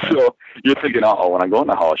 So you're thinking, uh-oh, when I go in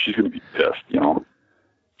the house, she's going to be pissed,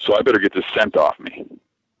 So I better get this scent off me.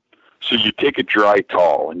 So you take a dry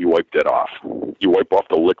towel and you wipe that off. You wipe off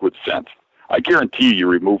the liquid scent. I guarantee you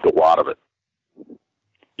removed a lot of it.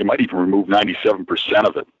 You might even remove 97%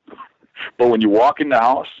 of it. But when you walk in the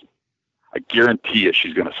house, I guarantee you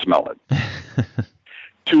she's going to smell it.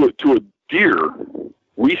 To a deer,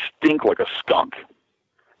 we stink like a skunk.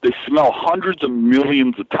 They smell hundreds of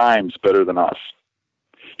millions of times better than us.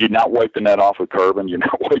 You're not wiping that off with carbon. You're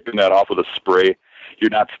not wiping that off with a spray. You're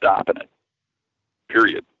not stopping it.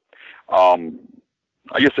 Period.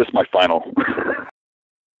 I guess that's my final.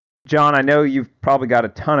 John, I know you've probably got a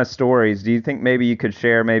ton of stories. Do you think maybe you could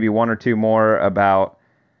share maybe one or two more about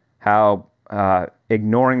how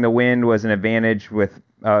ignoring the wind was an advantage with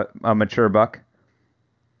a mature buck?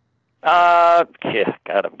 Yeah,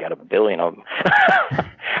 God, I've got a billion of them.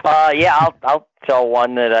 I'll tell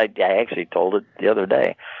one that I actually told it the other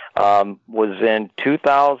day. Was in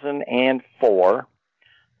 2004,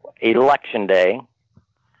 election day.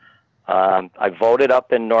 I voted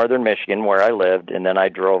up in northern Michigan where I lived, and then I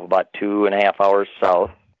drove about 2.5 hours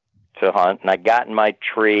south to hunt, and I got in my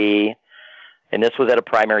tree, and this was at a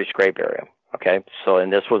primary scrape area. Okay,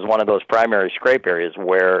 and this was one of those primary scrape areas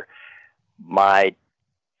where my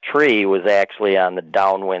tree was actually on the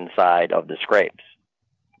downwind side of the scrapes.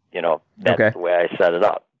 That's okay. The way I set it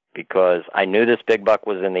up, because I knew this big buck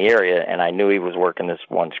was in the area, and I knew he was working this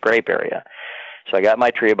one scrape area. So I got my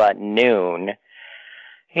tree about noon,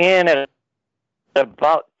 and at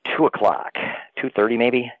about 2 o'clock, 2:30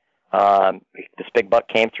 maybe, this big buck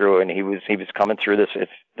came through, and he was coming through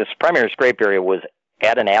this primary scrape area was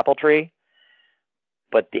at an apple tree,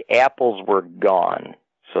 but the apples were gone.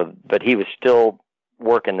 But he was still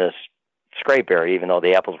working this scrape area, even though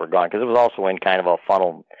the apples were gone, because it was also in kind of a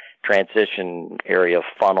funnel transition area,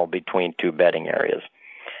 funnel between two bedding areas.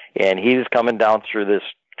 And he was coming down through this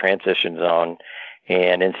transition zone,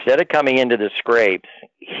 and instead of coming into the scrapes,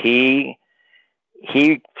 he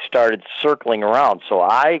started circling around. So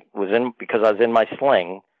because I was in my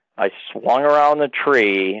sling, I swung around the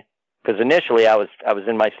tree, because initially I was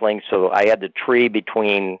in my sling, so I had the tree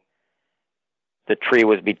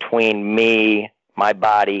was between me, my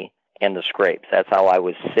body, and the scrapes. That's how I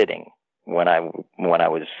was sitting when I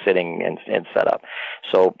was sitting and set up.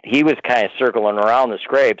 So he was kind of circling around the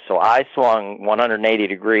scrapes, so I swung 180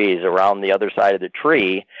 degrees around the other side of the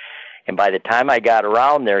tree, and by the time I got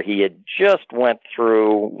around there, he had just went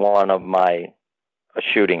through one of my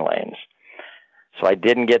shooting lanes. So I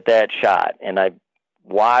didn't get that shot, and I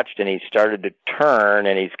watched, and he started to turn,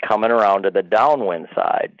 and he's coming around to the downwind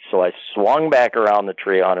side. So I swung back around the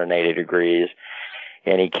tree 180 degrees,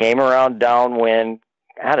 and he came around downwind,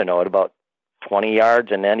 I don't know, at about 20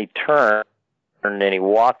 yards, and then he turned, and then he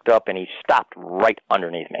walked up, and he stopped right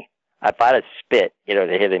underneath me. If I'd have spit, it would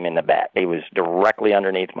have hit him in the back. He was directly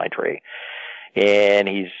underneath my tree. And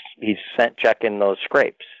he's scent checking those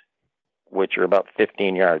scrapes, which are about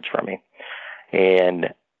 15 yards from me.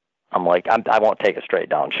 And I'm like, I won't take a straight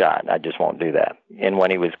down shot. I just won't do that. And when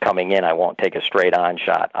he was coming in, I won't take a straight on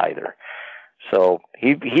shot either. So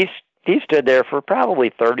he stood there for probably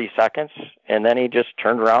 30 seconds, and then he just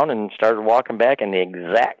turned around and started walking back in the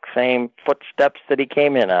exact same footsteps that he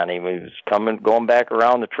came in on. He was going back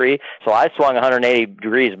around the tree. So I swung 180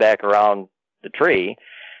 degrees back around the tree.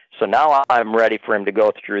 So now I'm ready for him to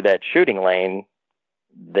go through that shooting lane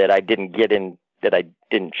that I didn't get in I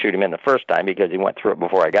didn't shoot him in the first time because he went through it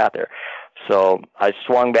before I got there. So I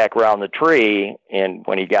swung back around the tree, and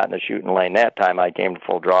when he got in the shooting lane that time, I came to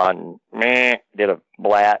full draw and did a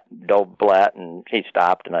dove blat, and he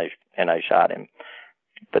stopped, and I shot him.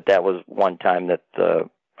 But that was one time that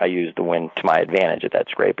I used the wind to my advantage at that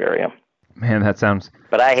scrape area. Man, that sounds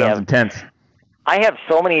intense. I have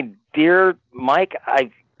so many deer, Mike.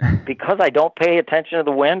 Because I don't pay attention to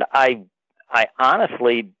the wind, I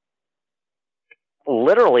honestly,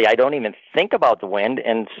 literally, I don't even think about the wind,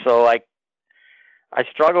 and so I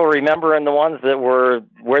struggle remembering the ones that were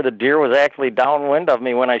where the deer was actually downwind of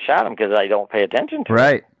me when I shot him because I don't pay attention to it.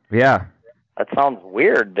 Right. Yeah. That sounds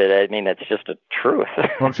weird, but I mean, it's just a truth. Well,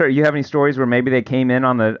 I'm sure you have any stories where maybe they came in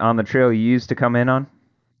on the trail you used to come in on?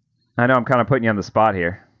 I know I'm kind of putting you on the spot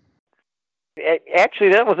here. Actually,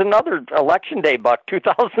 that was another election day buck,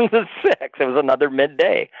 2006. It was another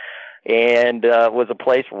midday, and it was a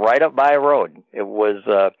place right up by a road. It was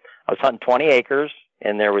I was hunting 20 acres,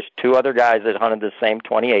 and there was two other guys that hunted the same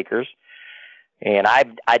 20 acres. And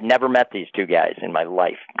I'd never met these two guys in my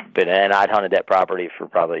life, and I'd hunted that property for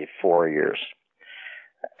probably 4 years.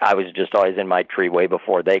 I was just always in my tree way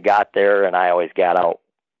before they got there, and I always got out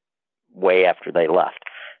way after they left.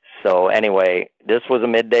 So anyway, this was a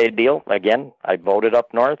midday deal. Again, I voted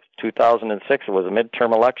up north, 2006. It was a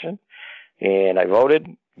midterm election, and I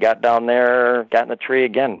voted, got down there, got in the tree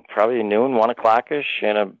again, probably noon, 1 o'clock-ish,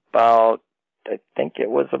 and about, I think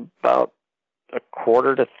it was about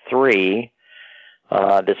 2:45,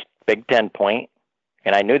 this big 10-point,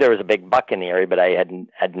 and I knew there was a big buck in the area, but I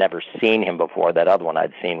had never seen him before. That other one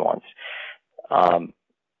I'd seen once.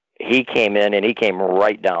 He came in, and he came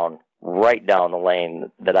right down the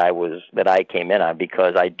lane that I came in on,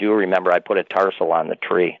 because I do remember I put a tarsal on the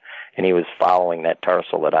tree, and he was following that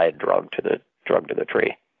tarsal that I had drug to the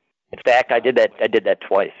tree. In fact, I did that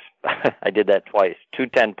twice. I did that twice. 2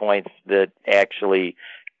 10-points that actually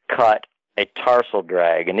cut a tarsal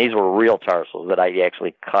drag, and these were real tarsals that I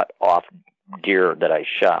actually cut off deer that I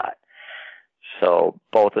shot. So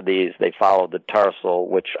both of these, they followed the tarsal,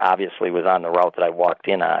 which obviously was on the route that I walked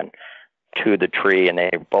in on, to the tree, and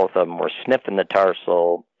both of them were sniffing the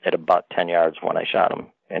tarsal at about 10 yards when I shot them.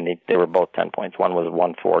 And they were both 10 points. One was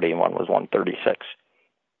 140 and one was 136.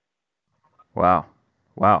 Wow.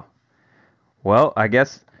 Well, I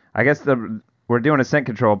guess we're doing a scent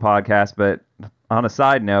control podcast, but on a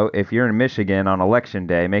side note, if you're in Michigan on election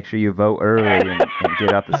day, make sure you vote early and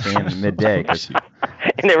get out the stand in midday.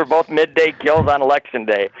 And they were both midday kills on election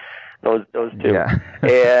day. Those two. Yeah.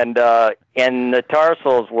 And the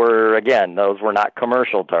tarsals were, again, those were not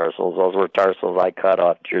commercial tarsals. Those were tarsals I cut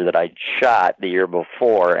off deer that I shot the year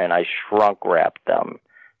before, and I shrink wrap them,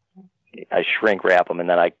 and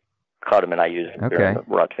then I cut them, and I used them during the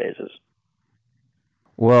rut phases.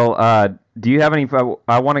 Well, do you have any?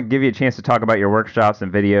 I want to give you a chance to talk about your workshops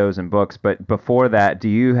and videos and books, but before that, do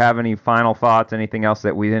you have any final thoughts? Anything else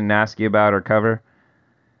that we didn't ask you about or cover?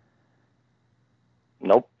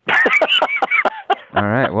 Nope. All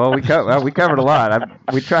right. Well, we covered a lot.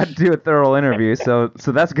 We tried to do a thorough interview, so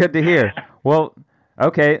that's good to hear. Well,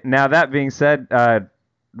 okay. Now that being said,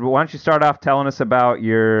 why don't you start off telling us about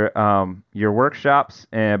your workshops,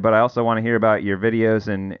 but I also want to hear about your videos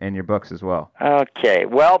and your books as well. Okay.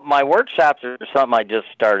 Well, my workshops are something I just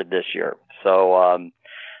started this year. So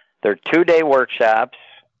they're 2-day workshops,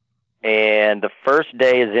 and the first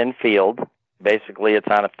day is in field. Basically, it's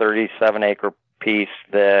on a 37-acre piece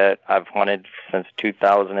that I've hunted since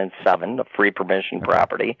 2007, a free permission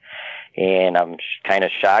property. And I'm kind of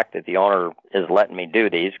shocked that the owner is letting me do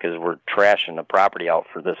these, because we're trashing the property out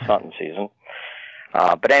for this hunting season.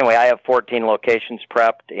 But anyway, I have 14 locations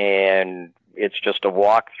prepped, and it's just a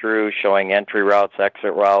walkthrough showing entry routes,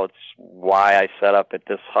 exit routes, why I set up at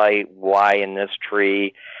this height, why in this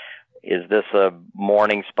tree. Is this a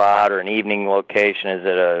morning spot or an evening location? Is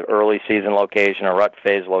it an early season location, a rut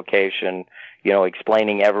phase location? You know,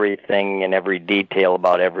 explaining everything and every detail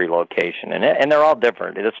about every location. And they're all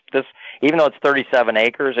different. This, even though it's 37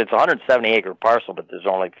 acres, it's a 170-acre parcel, but there's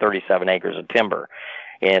only 37 acres of timber.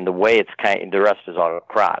 And the way the rest is all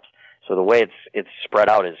crops. So the way it's spread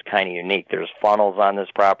out is kind of unique. There's funnels on this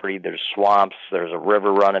property. There's swamps. There's a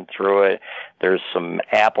river running through it. There's some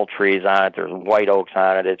apple trees on it. There's white oaks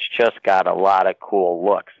on it. It's just got a lot of cool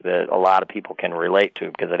looks that a lot of people can relate to,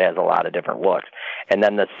 because it has a lot of different looks. And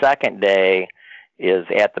then the second day is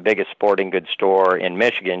at the biggest sporting goods store in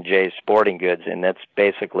Michigan, Jay's Sporting Goods, and that's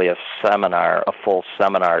basically a full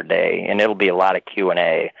seminar day, and it'll be a lot of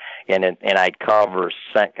Q&A, and I cover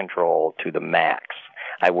scent control to the max.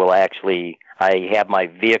 I have my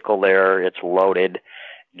vehicle there. It's loaded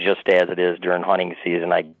just as it is during hunting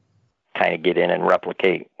season. I kind of get in and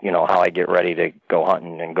replicate, how I get ready to go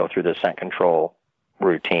hunting and go through the scent control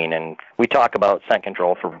routine. And we talk about scent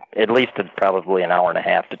control for at least probably an hour and a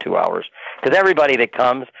half to 2 hours, because everybody that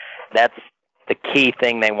comes, that's the key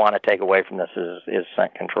thing they want to take away from this is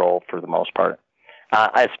scent control for the most part.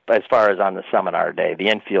 As far as on the seminar day, the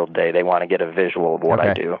infield day, they want to get a visual of what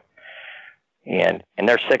I do. And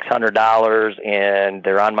they're $600, and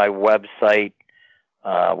they're on my website,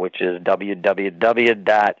 which is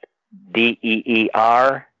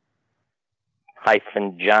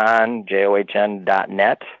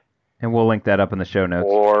www.der-john.net. And we'll link that up in the show notes.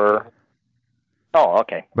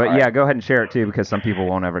 Okay. But yeah, go ahead and share it too, because some people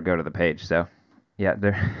won't ever go to the page. So yeah,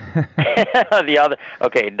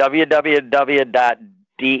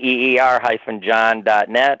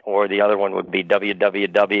 www.der-john.net, or the other one would be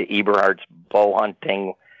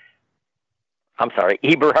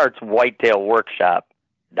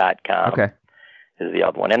eberhartswhitetailworkshop.com. Okay. Is the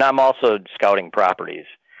other one. And I'm also scouting properties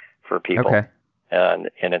for people. Okay.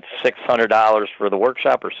 And it's $600 for the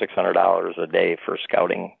workshop, or $600 a day for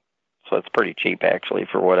scouting. So it's pretty cheap, actually,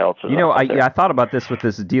 for what else is I thought about this with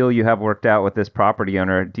this deal you have worked out with this property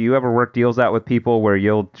owner. Do you ever work deals out with people where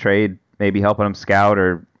you'll trade maybe helping them scout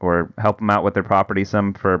or help them out with their property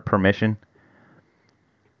some for permission?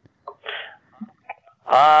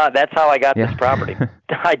 That's how I got this property.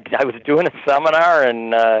 I was doing a seminar,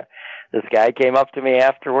 and this guy came up to me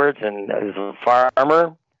afterwards, and he was a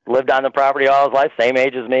farmer, lived on the property all his life, same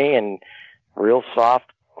age as me, and real soft,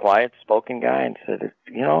 quiet-spoken guy, and said,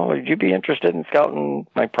 would you be interested in scouting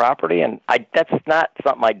my property? And that's not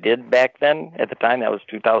something I did back then. At the time, that was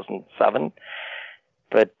 2007.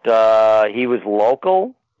 But he was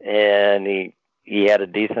local, and he had a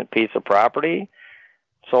decent piece of property,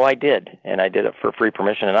 so I did. And I did it for free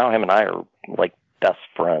permission, and now him and I are like best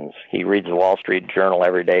friends. He reads the Wall Street Journal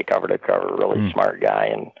every day, cover to cover, really smart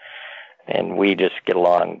guy, and we just get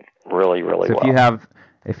along really, really well.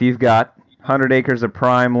 If you've got 100 acres of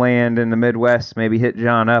prime land in the Midwest, maybe hit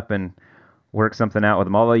John up and work something out with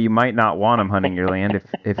him. Although you might not want him hunting your land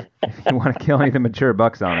if you want to kill any of the mature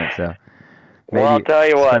bucks on it. So maybe I'll tell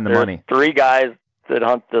you what, there's money. 3 guys that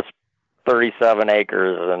hunt this 37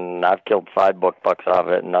 acres, and I've killed 5 bucks off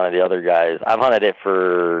it, and none of the other guys. I've hunted it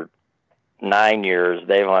for 9 years.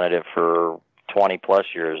 They've hunted it for 20 plus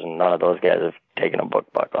years, and none of those guys have taken a buck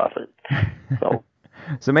off it. So,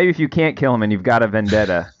 so maybe if you can't kill him and you've got a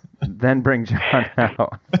vendetta, then bring John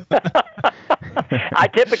out. I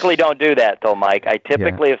typically don't do that, though, Mike. I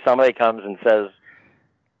typically, if somebody comes and says,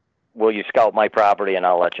 will you scout my property, and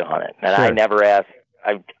I'll let you hunt it. And sure. I never ask.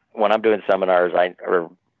 When I'm doing seminars or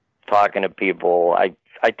talking to people, I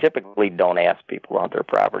typically don't ask people to hunt their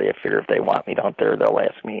property. I figure if they want me to hunt there, they'll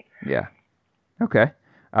ask me. Yeah. Okay.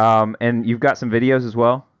 And you've got some videos as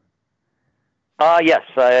well? Yes.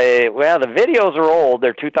 Well, the videos are old.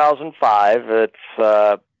 They're 2005. It's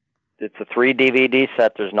a 3 DVD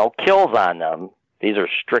set. There's no kills on them. These are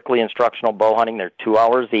strictly instructional bow hunting. They're 2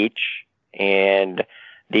 hours each. And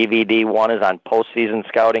DVD 1 is on postseason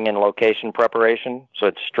scouting and location preparation. So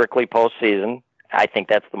it's strictly postseason. I think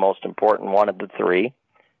that's the most important one of the 3.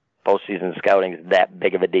 Postseason scouting is that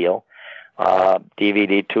big of a deal.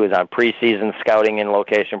 DVD 2 is on preseason scouting and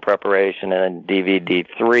location preparation. And then DVD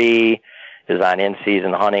 3 is on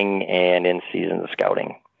in-season hunting and in-season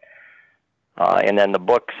scouting. And then the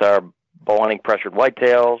books are Bow Hunting Pressured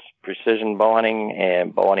Whitetails, Precision Bow Hunting,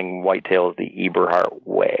 and Bow Hunting Whitetails the Eberhart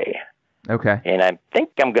Way. Okay. And I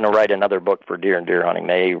think I'm going to write another book for deer and deer hunting.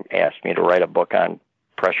 They asked me to write a book on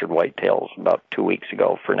pressured whitetails about 2 weeks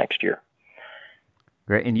ago for next year.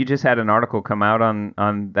 Great. And you just had an article come out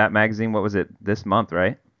on that magazine. What was it, this month,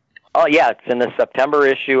 right? Oh, yeah. It's in the September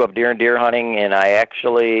issue of Deer and Deer Hunting, and I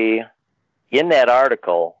actually, in that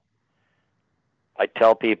article, I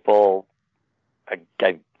tell people, I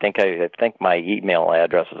think my email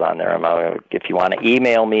address is on there. If you want to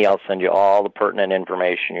email me, I'll send you all the pertinent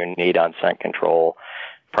information you need on scent control,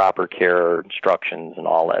 proper care, instructions, and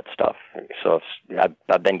all that stuff. So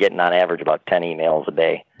I've been getting on average about 10 emails a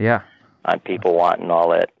day. Yeah. On people wanting all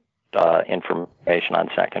that information on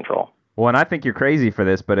scent control. Well, and I think you're crazy for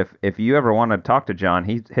this, but if you ever want to talk to John,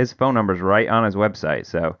 his phone number's right on his website.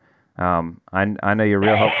 So I know you're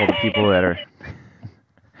real helpful to people that are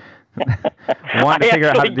wanting to figure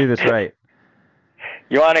out how to do this right.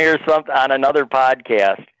 You want to hear something on another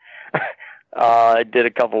podcast I did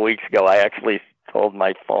a couple weeks ago? I actually told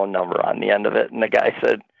my phone number on the end of it, and the guy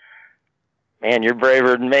said, "Man, you're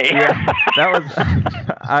braver than me." Yeah, that was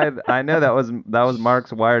I know that was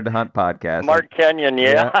Mark's Wired to Hunt podcast. Mark Kenyon,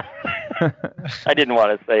 yeah. I didn't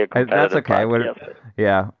want to say a competitive That's okay.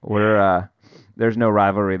 podcast. We're there's no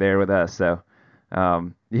rivalry there with us, so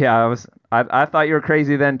Yeah, I thought you were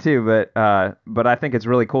crazy then too, but I think it's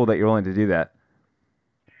really cool that you're willing to do that.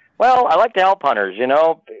 Well, I like to help hunters. You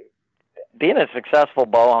know, being a successful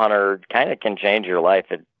bow hunter kind of can change your life.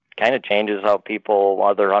 It kind of changes how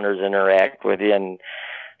other hunters interact with you, and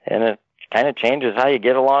it kind of changes how you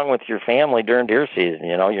get along with your family during deer season.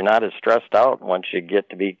 You know, you're not as stressed out once you get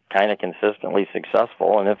to be kind of consistently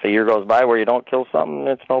successful. And if a year goes by where you don't kill something,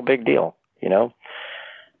 it's no big deal. You know,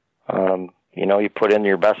 you put in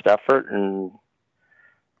your best effort, and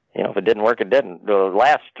if it didn't work, it didn't. The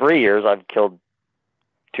last 3 years, I've killed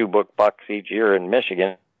 2 book bucks each year in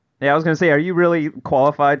Michigan. Yeah, I was going to say, are you really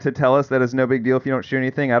qualified to tell us that it's no big deal if you don't shoot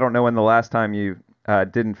anything? I don't know when the last time you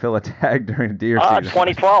didn't fill a tag during deer season.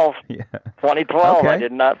 2012. Yeah. 2012, okay. I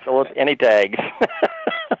did not fill any tags.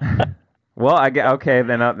 Well,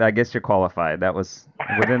 then I guess you're qualified. That was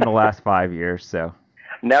within the last 5 years, so.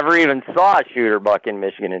 Never even saw a shooter buck in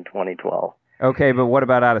Michigan in 2012. Okay, but what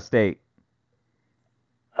about out of state?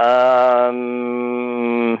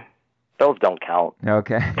 Those don't count.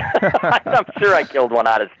 Okay. I'm sure I killed one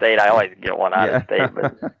out of state. I always get one out of state,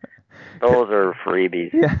 but those are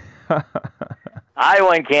freebies. Yeah.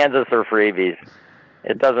 Iowa and Kansas are freebies.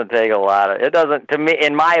 It doesn't take a lot of, to me,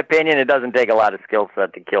 in my opinion, it doesn't take a lot of skill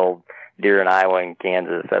set to kill deer in Iowa and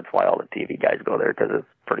Kansas. That's why all the TV guys go there, because it's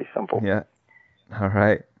pretty simple. Yeah. All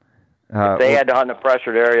right. If they had to hunt in a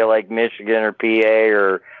pressured area like Michigan or PA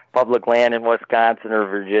or public land in Wisconsin or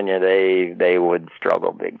Virginia, they would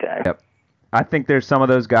struggle big time. Yep. I think there's some of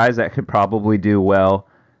those guys that could probably do well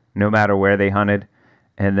no matter where they hunted.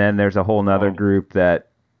 And then there's a whole nother group that,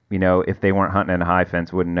 if they weren't hunting in a high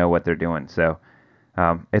fence, wouldn't know what they're doing. So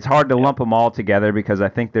it's hard to lump them all together, because I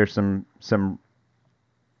think there's some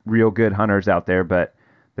real good hunters out there, but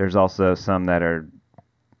there's also some that are,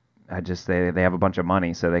 they have a bunch of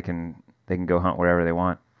money, so they can go hunt wherever they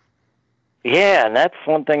want. Yeah, and that's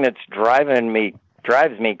one thing that's drives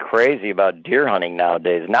me crazy about deer hunting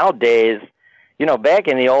nowadays. Nowadays, back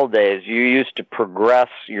in the old days, you used to progress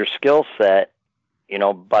your skill set,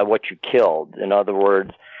 by what you killed. In other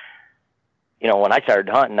words, when I started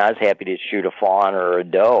hunting, I was happy to shoot a fawn or a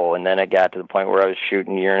doe, and then it got to the point where I was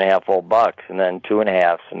shooting 1.5-year-old bucks, and then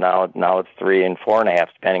 2.5, and now it's 3 and 4.5,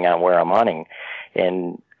 depending on where I'm hunting.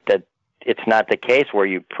 And that it's not the case where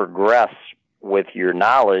you progress with your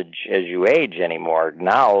knowledge as you age anymore.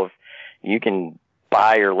 Now you can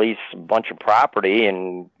buy or lease a bunch of property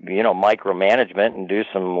and, micromanagement and do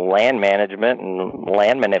some land management and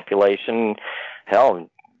land manipulation. Hell, in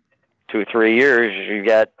 2-3 years, you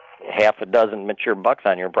got half a dozen mature bucks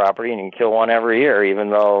on your property, and you can kill one every year, even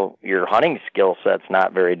though your hunting skill set's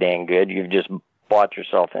not very dang good. You've just bought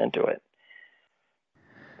yourself into it.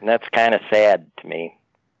 And that's kind of sad to me.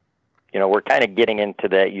 We're kind of getting into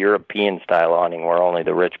that European style hunting where only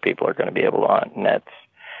the rich people are going to be able to hunt, and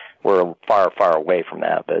we're far, far away from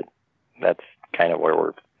that, but that's kind of where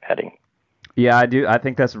we're heading. Yeah, I do. I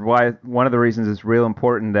think that's why one of the reasons it's real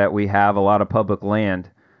important that we have a lot of public land.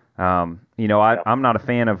 I'm not a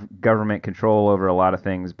fan of government control over a lot of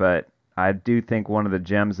things, but I do think one of the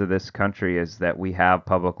gems of this country is that we have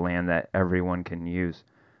public land that everyone can use.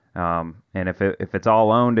 And if it's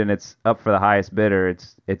all owned and it's up for the highest bidder,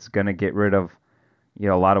 it's going to get rid of a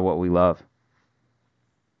lot of what we love.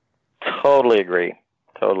 Totally agree,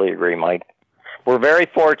 Mike. We're very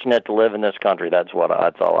fortunate to live in this country. That's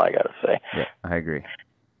all I got to say. Yeah, I agree.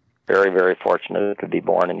 Very, very fortunate to be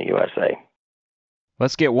born in the USA.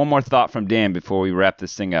 Let's get one more thought from Dan before we wrap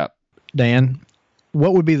this thing up. Dan,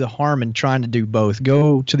 what would be the harm in trying to do both?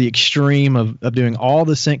 Go to the extreme of doing all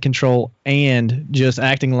the scent control and just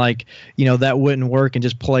acting like, that wouldn't work and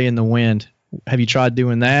just play in the wind. Have you tried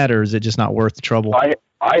doing that, or is it just not worth the trouble?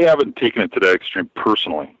 I haven't taken it to that extreme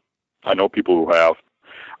personally. I know people who have.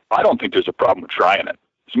 I don't think there's a problem with trying it.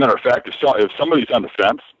 As a matter of fact, if somebody's on the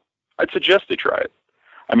fence, I'd suggest they try it.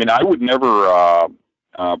 I mean, I would never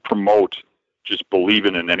promote just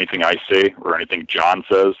believing in anything I say or anything John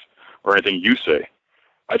says or anything you say.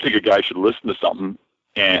 I think a guy should listen to something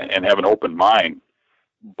and have an open mind.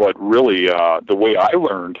 But really, the way I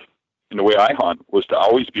learned and the way I hunt was to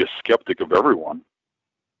always be a skeptic of everyone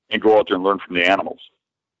and go out there and learn from the animals.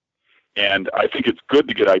 And I think it's good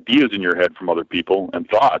to get ideas in your head from other people and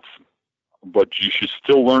thoughts, but you should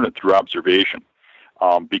still learn it through observation,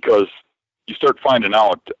 because you start finding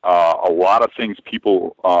out a lot of things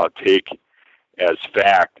people take as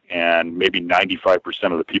fact, and maybe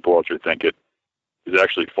 95% of the people out there think it is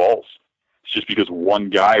actually false. It's just because one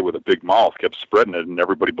guy with a big mouth kept spreading it and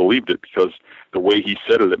everybody believed it because the way he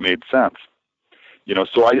said it, it made sense.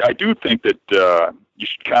 So I do think that you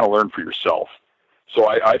should kind of learn for yourself. So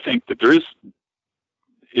I think that there is,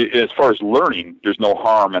 as far as learning, there's no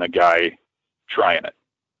harm in a guy trying it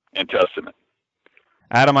and testing it.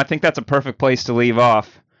 Adam, I think that's a perfect place to leave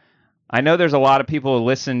off. I know there's a lot of people who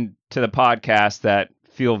listen to the podcast that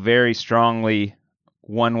feel very strongly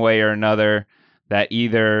one way or another, that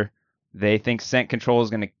either they think scent control is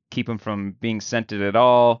going to keep them from being scented at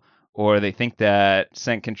all, or they think that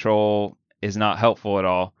scent control is not helpful at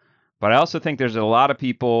all. But I also think there's a lot of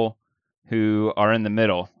people who are in the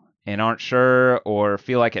middle and aren't sure or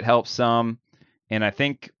feel like it helps some. And I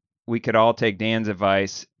think we could all take Dan's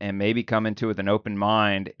advice and maybe come into it with an open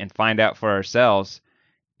mind and find out for ourselves.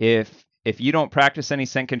 If you don't practice any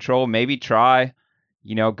scent control, maybe try,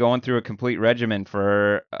 going through a complete regimen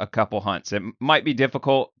for a couple hunts. It might be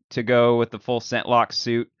difficult to go with the full scent lock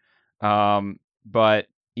suit, but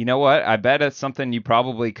you know what? I bet it's something you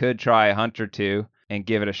probably could try a hunt or two and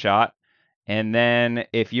give it a shot. And then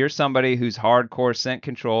if you're somebody who's hardcore scent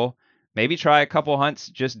control, maybe try a couple hunts,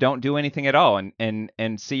 just don't do anything at all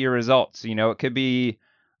and see your results. It could be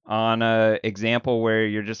on a example where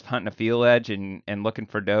you're just hunting a field edge and looking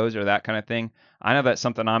for does or that kind of thing. I know that's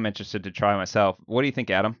something I'm interested to try myself. What do you think,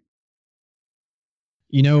 Adam?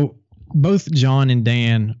 Both John and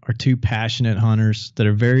Dan are two passionate hunters that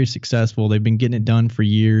are very successful. They've been getting it done for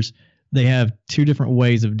years. They have two different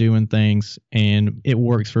ways of doing things, and it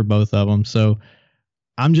works for both of them. So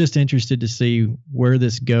I'm just interested to see where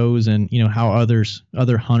this goes and, how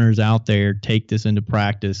other hunters out there take this into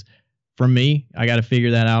practice. For me, I got to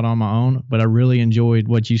figure that out on my own, but I really enjoyed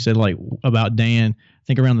what you said, like about Dan. I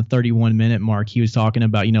think around the 31-minute mark, he was talking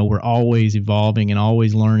about, we're always evolving and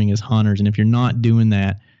always learning as hunters. And if you're not doing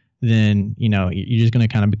that, then, you're just going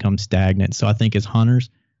to kind of become stagnant. So I think as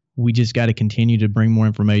hunters, we just got to continue to bring more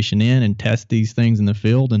information in and test these things in the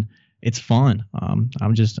field. And it's fun.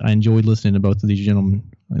 I enjoyed listening to both of these gentlemen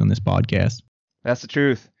on this podcast. That's the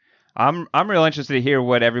truth. I'm real interested to hear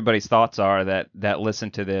what everybody's thoughts are that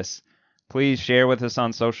listen to this. Please share with us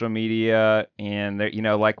on social media. And there,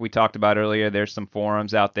 like we talked about earlier, there's some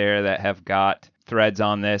forums out there that have got threads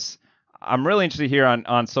on this. I'm really interested here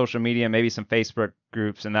on social media, maybe some Facebook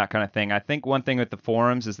groups and that kind of thing. I think one thing with the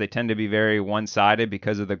forums is they tend to be very one-sided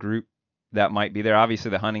because of the group that might be there.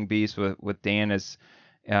 Obviously, the Hunting Beast with Dan is,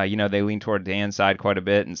 they lean toward Dan's side quite a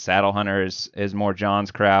bit, and Saddle Hunter is more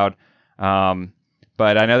John's crowd.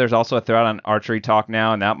 But I know there's also a thread on Archery Talk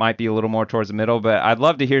now, and that might be a little more towards the middle. But I'd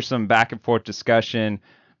love to hear some back and forth discussion,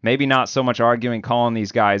 maybe not so much arguing, calling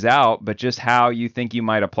these guys out, but just how you think you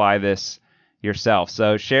might apply this yourself.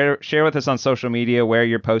 So share with us on social media where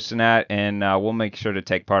you're posting at, and we'll make sure to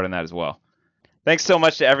take part in that as well. Thanks so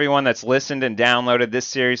much to everyone that's listened and downloaded. This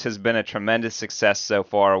series has been a tremendous success so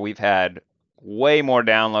far. We've had way more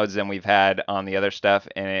downloads than we've had on the other stuff,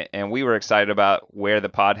 and we were excited about where the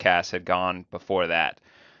podcast had gone before that.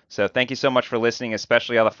 So thank you so much for listening,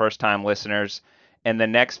 especially all the first-time listeners. In the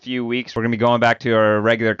next few weeks, we're going to be going back to our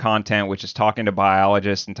regular content, which is talking to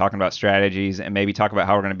biologists and talking about strategies, and maybe talk about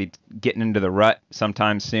how we're going to be getting into the rut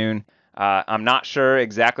sometime soon. I'm not sure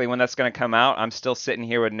exactly when that's going to come out. I'm still sitting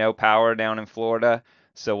here with no power down in Florida,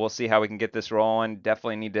 so we'll see how we can get this rolling.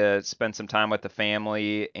 Definitely need to spend some time with the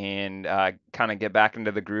family and kind of get back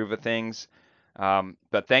into the groove of things.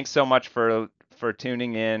 But thanks so much for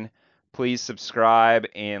tuning in. Please subscribe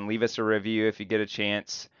and leave us a review if you get a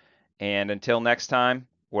chance. And until next time,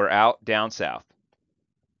 we're out down south.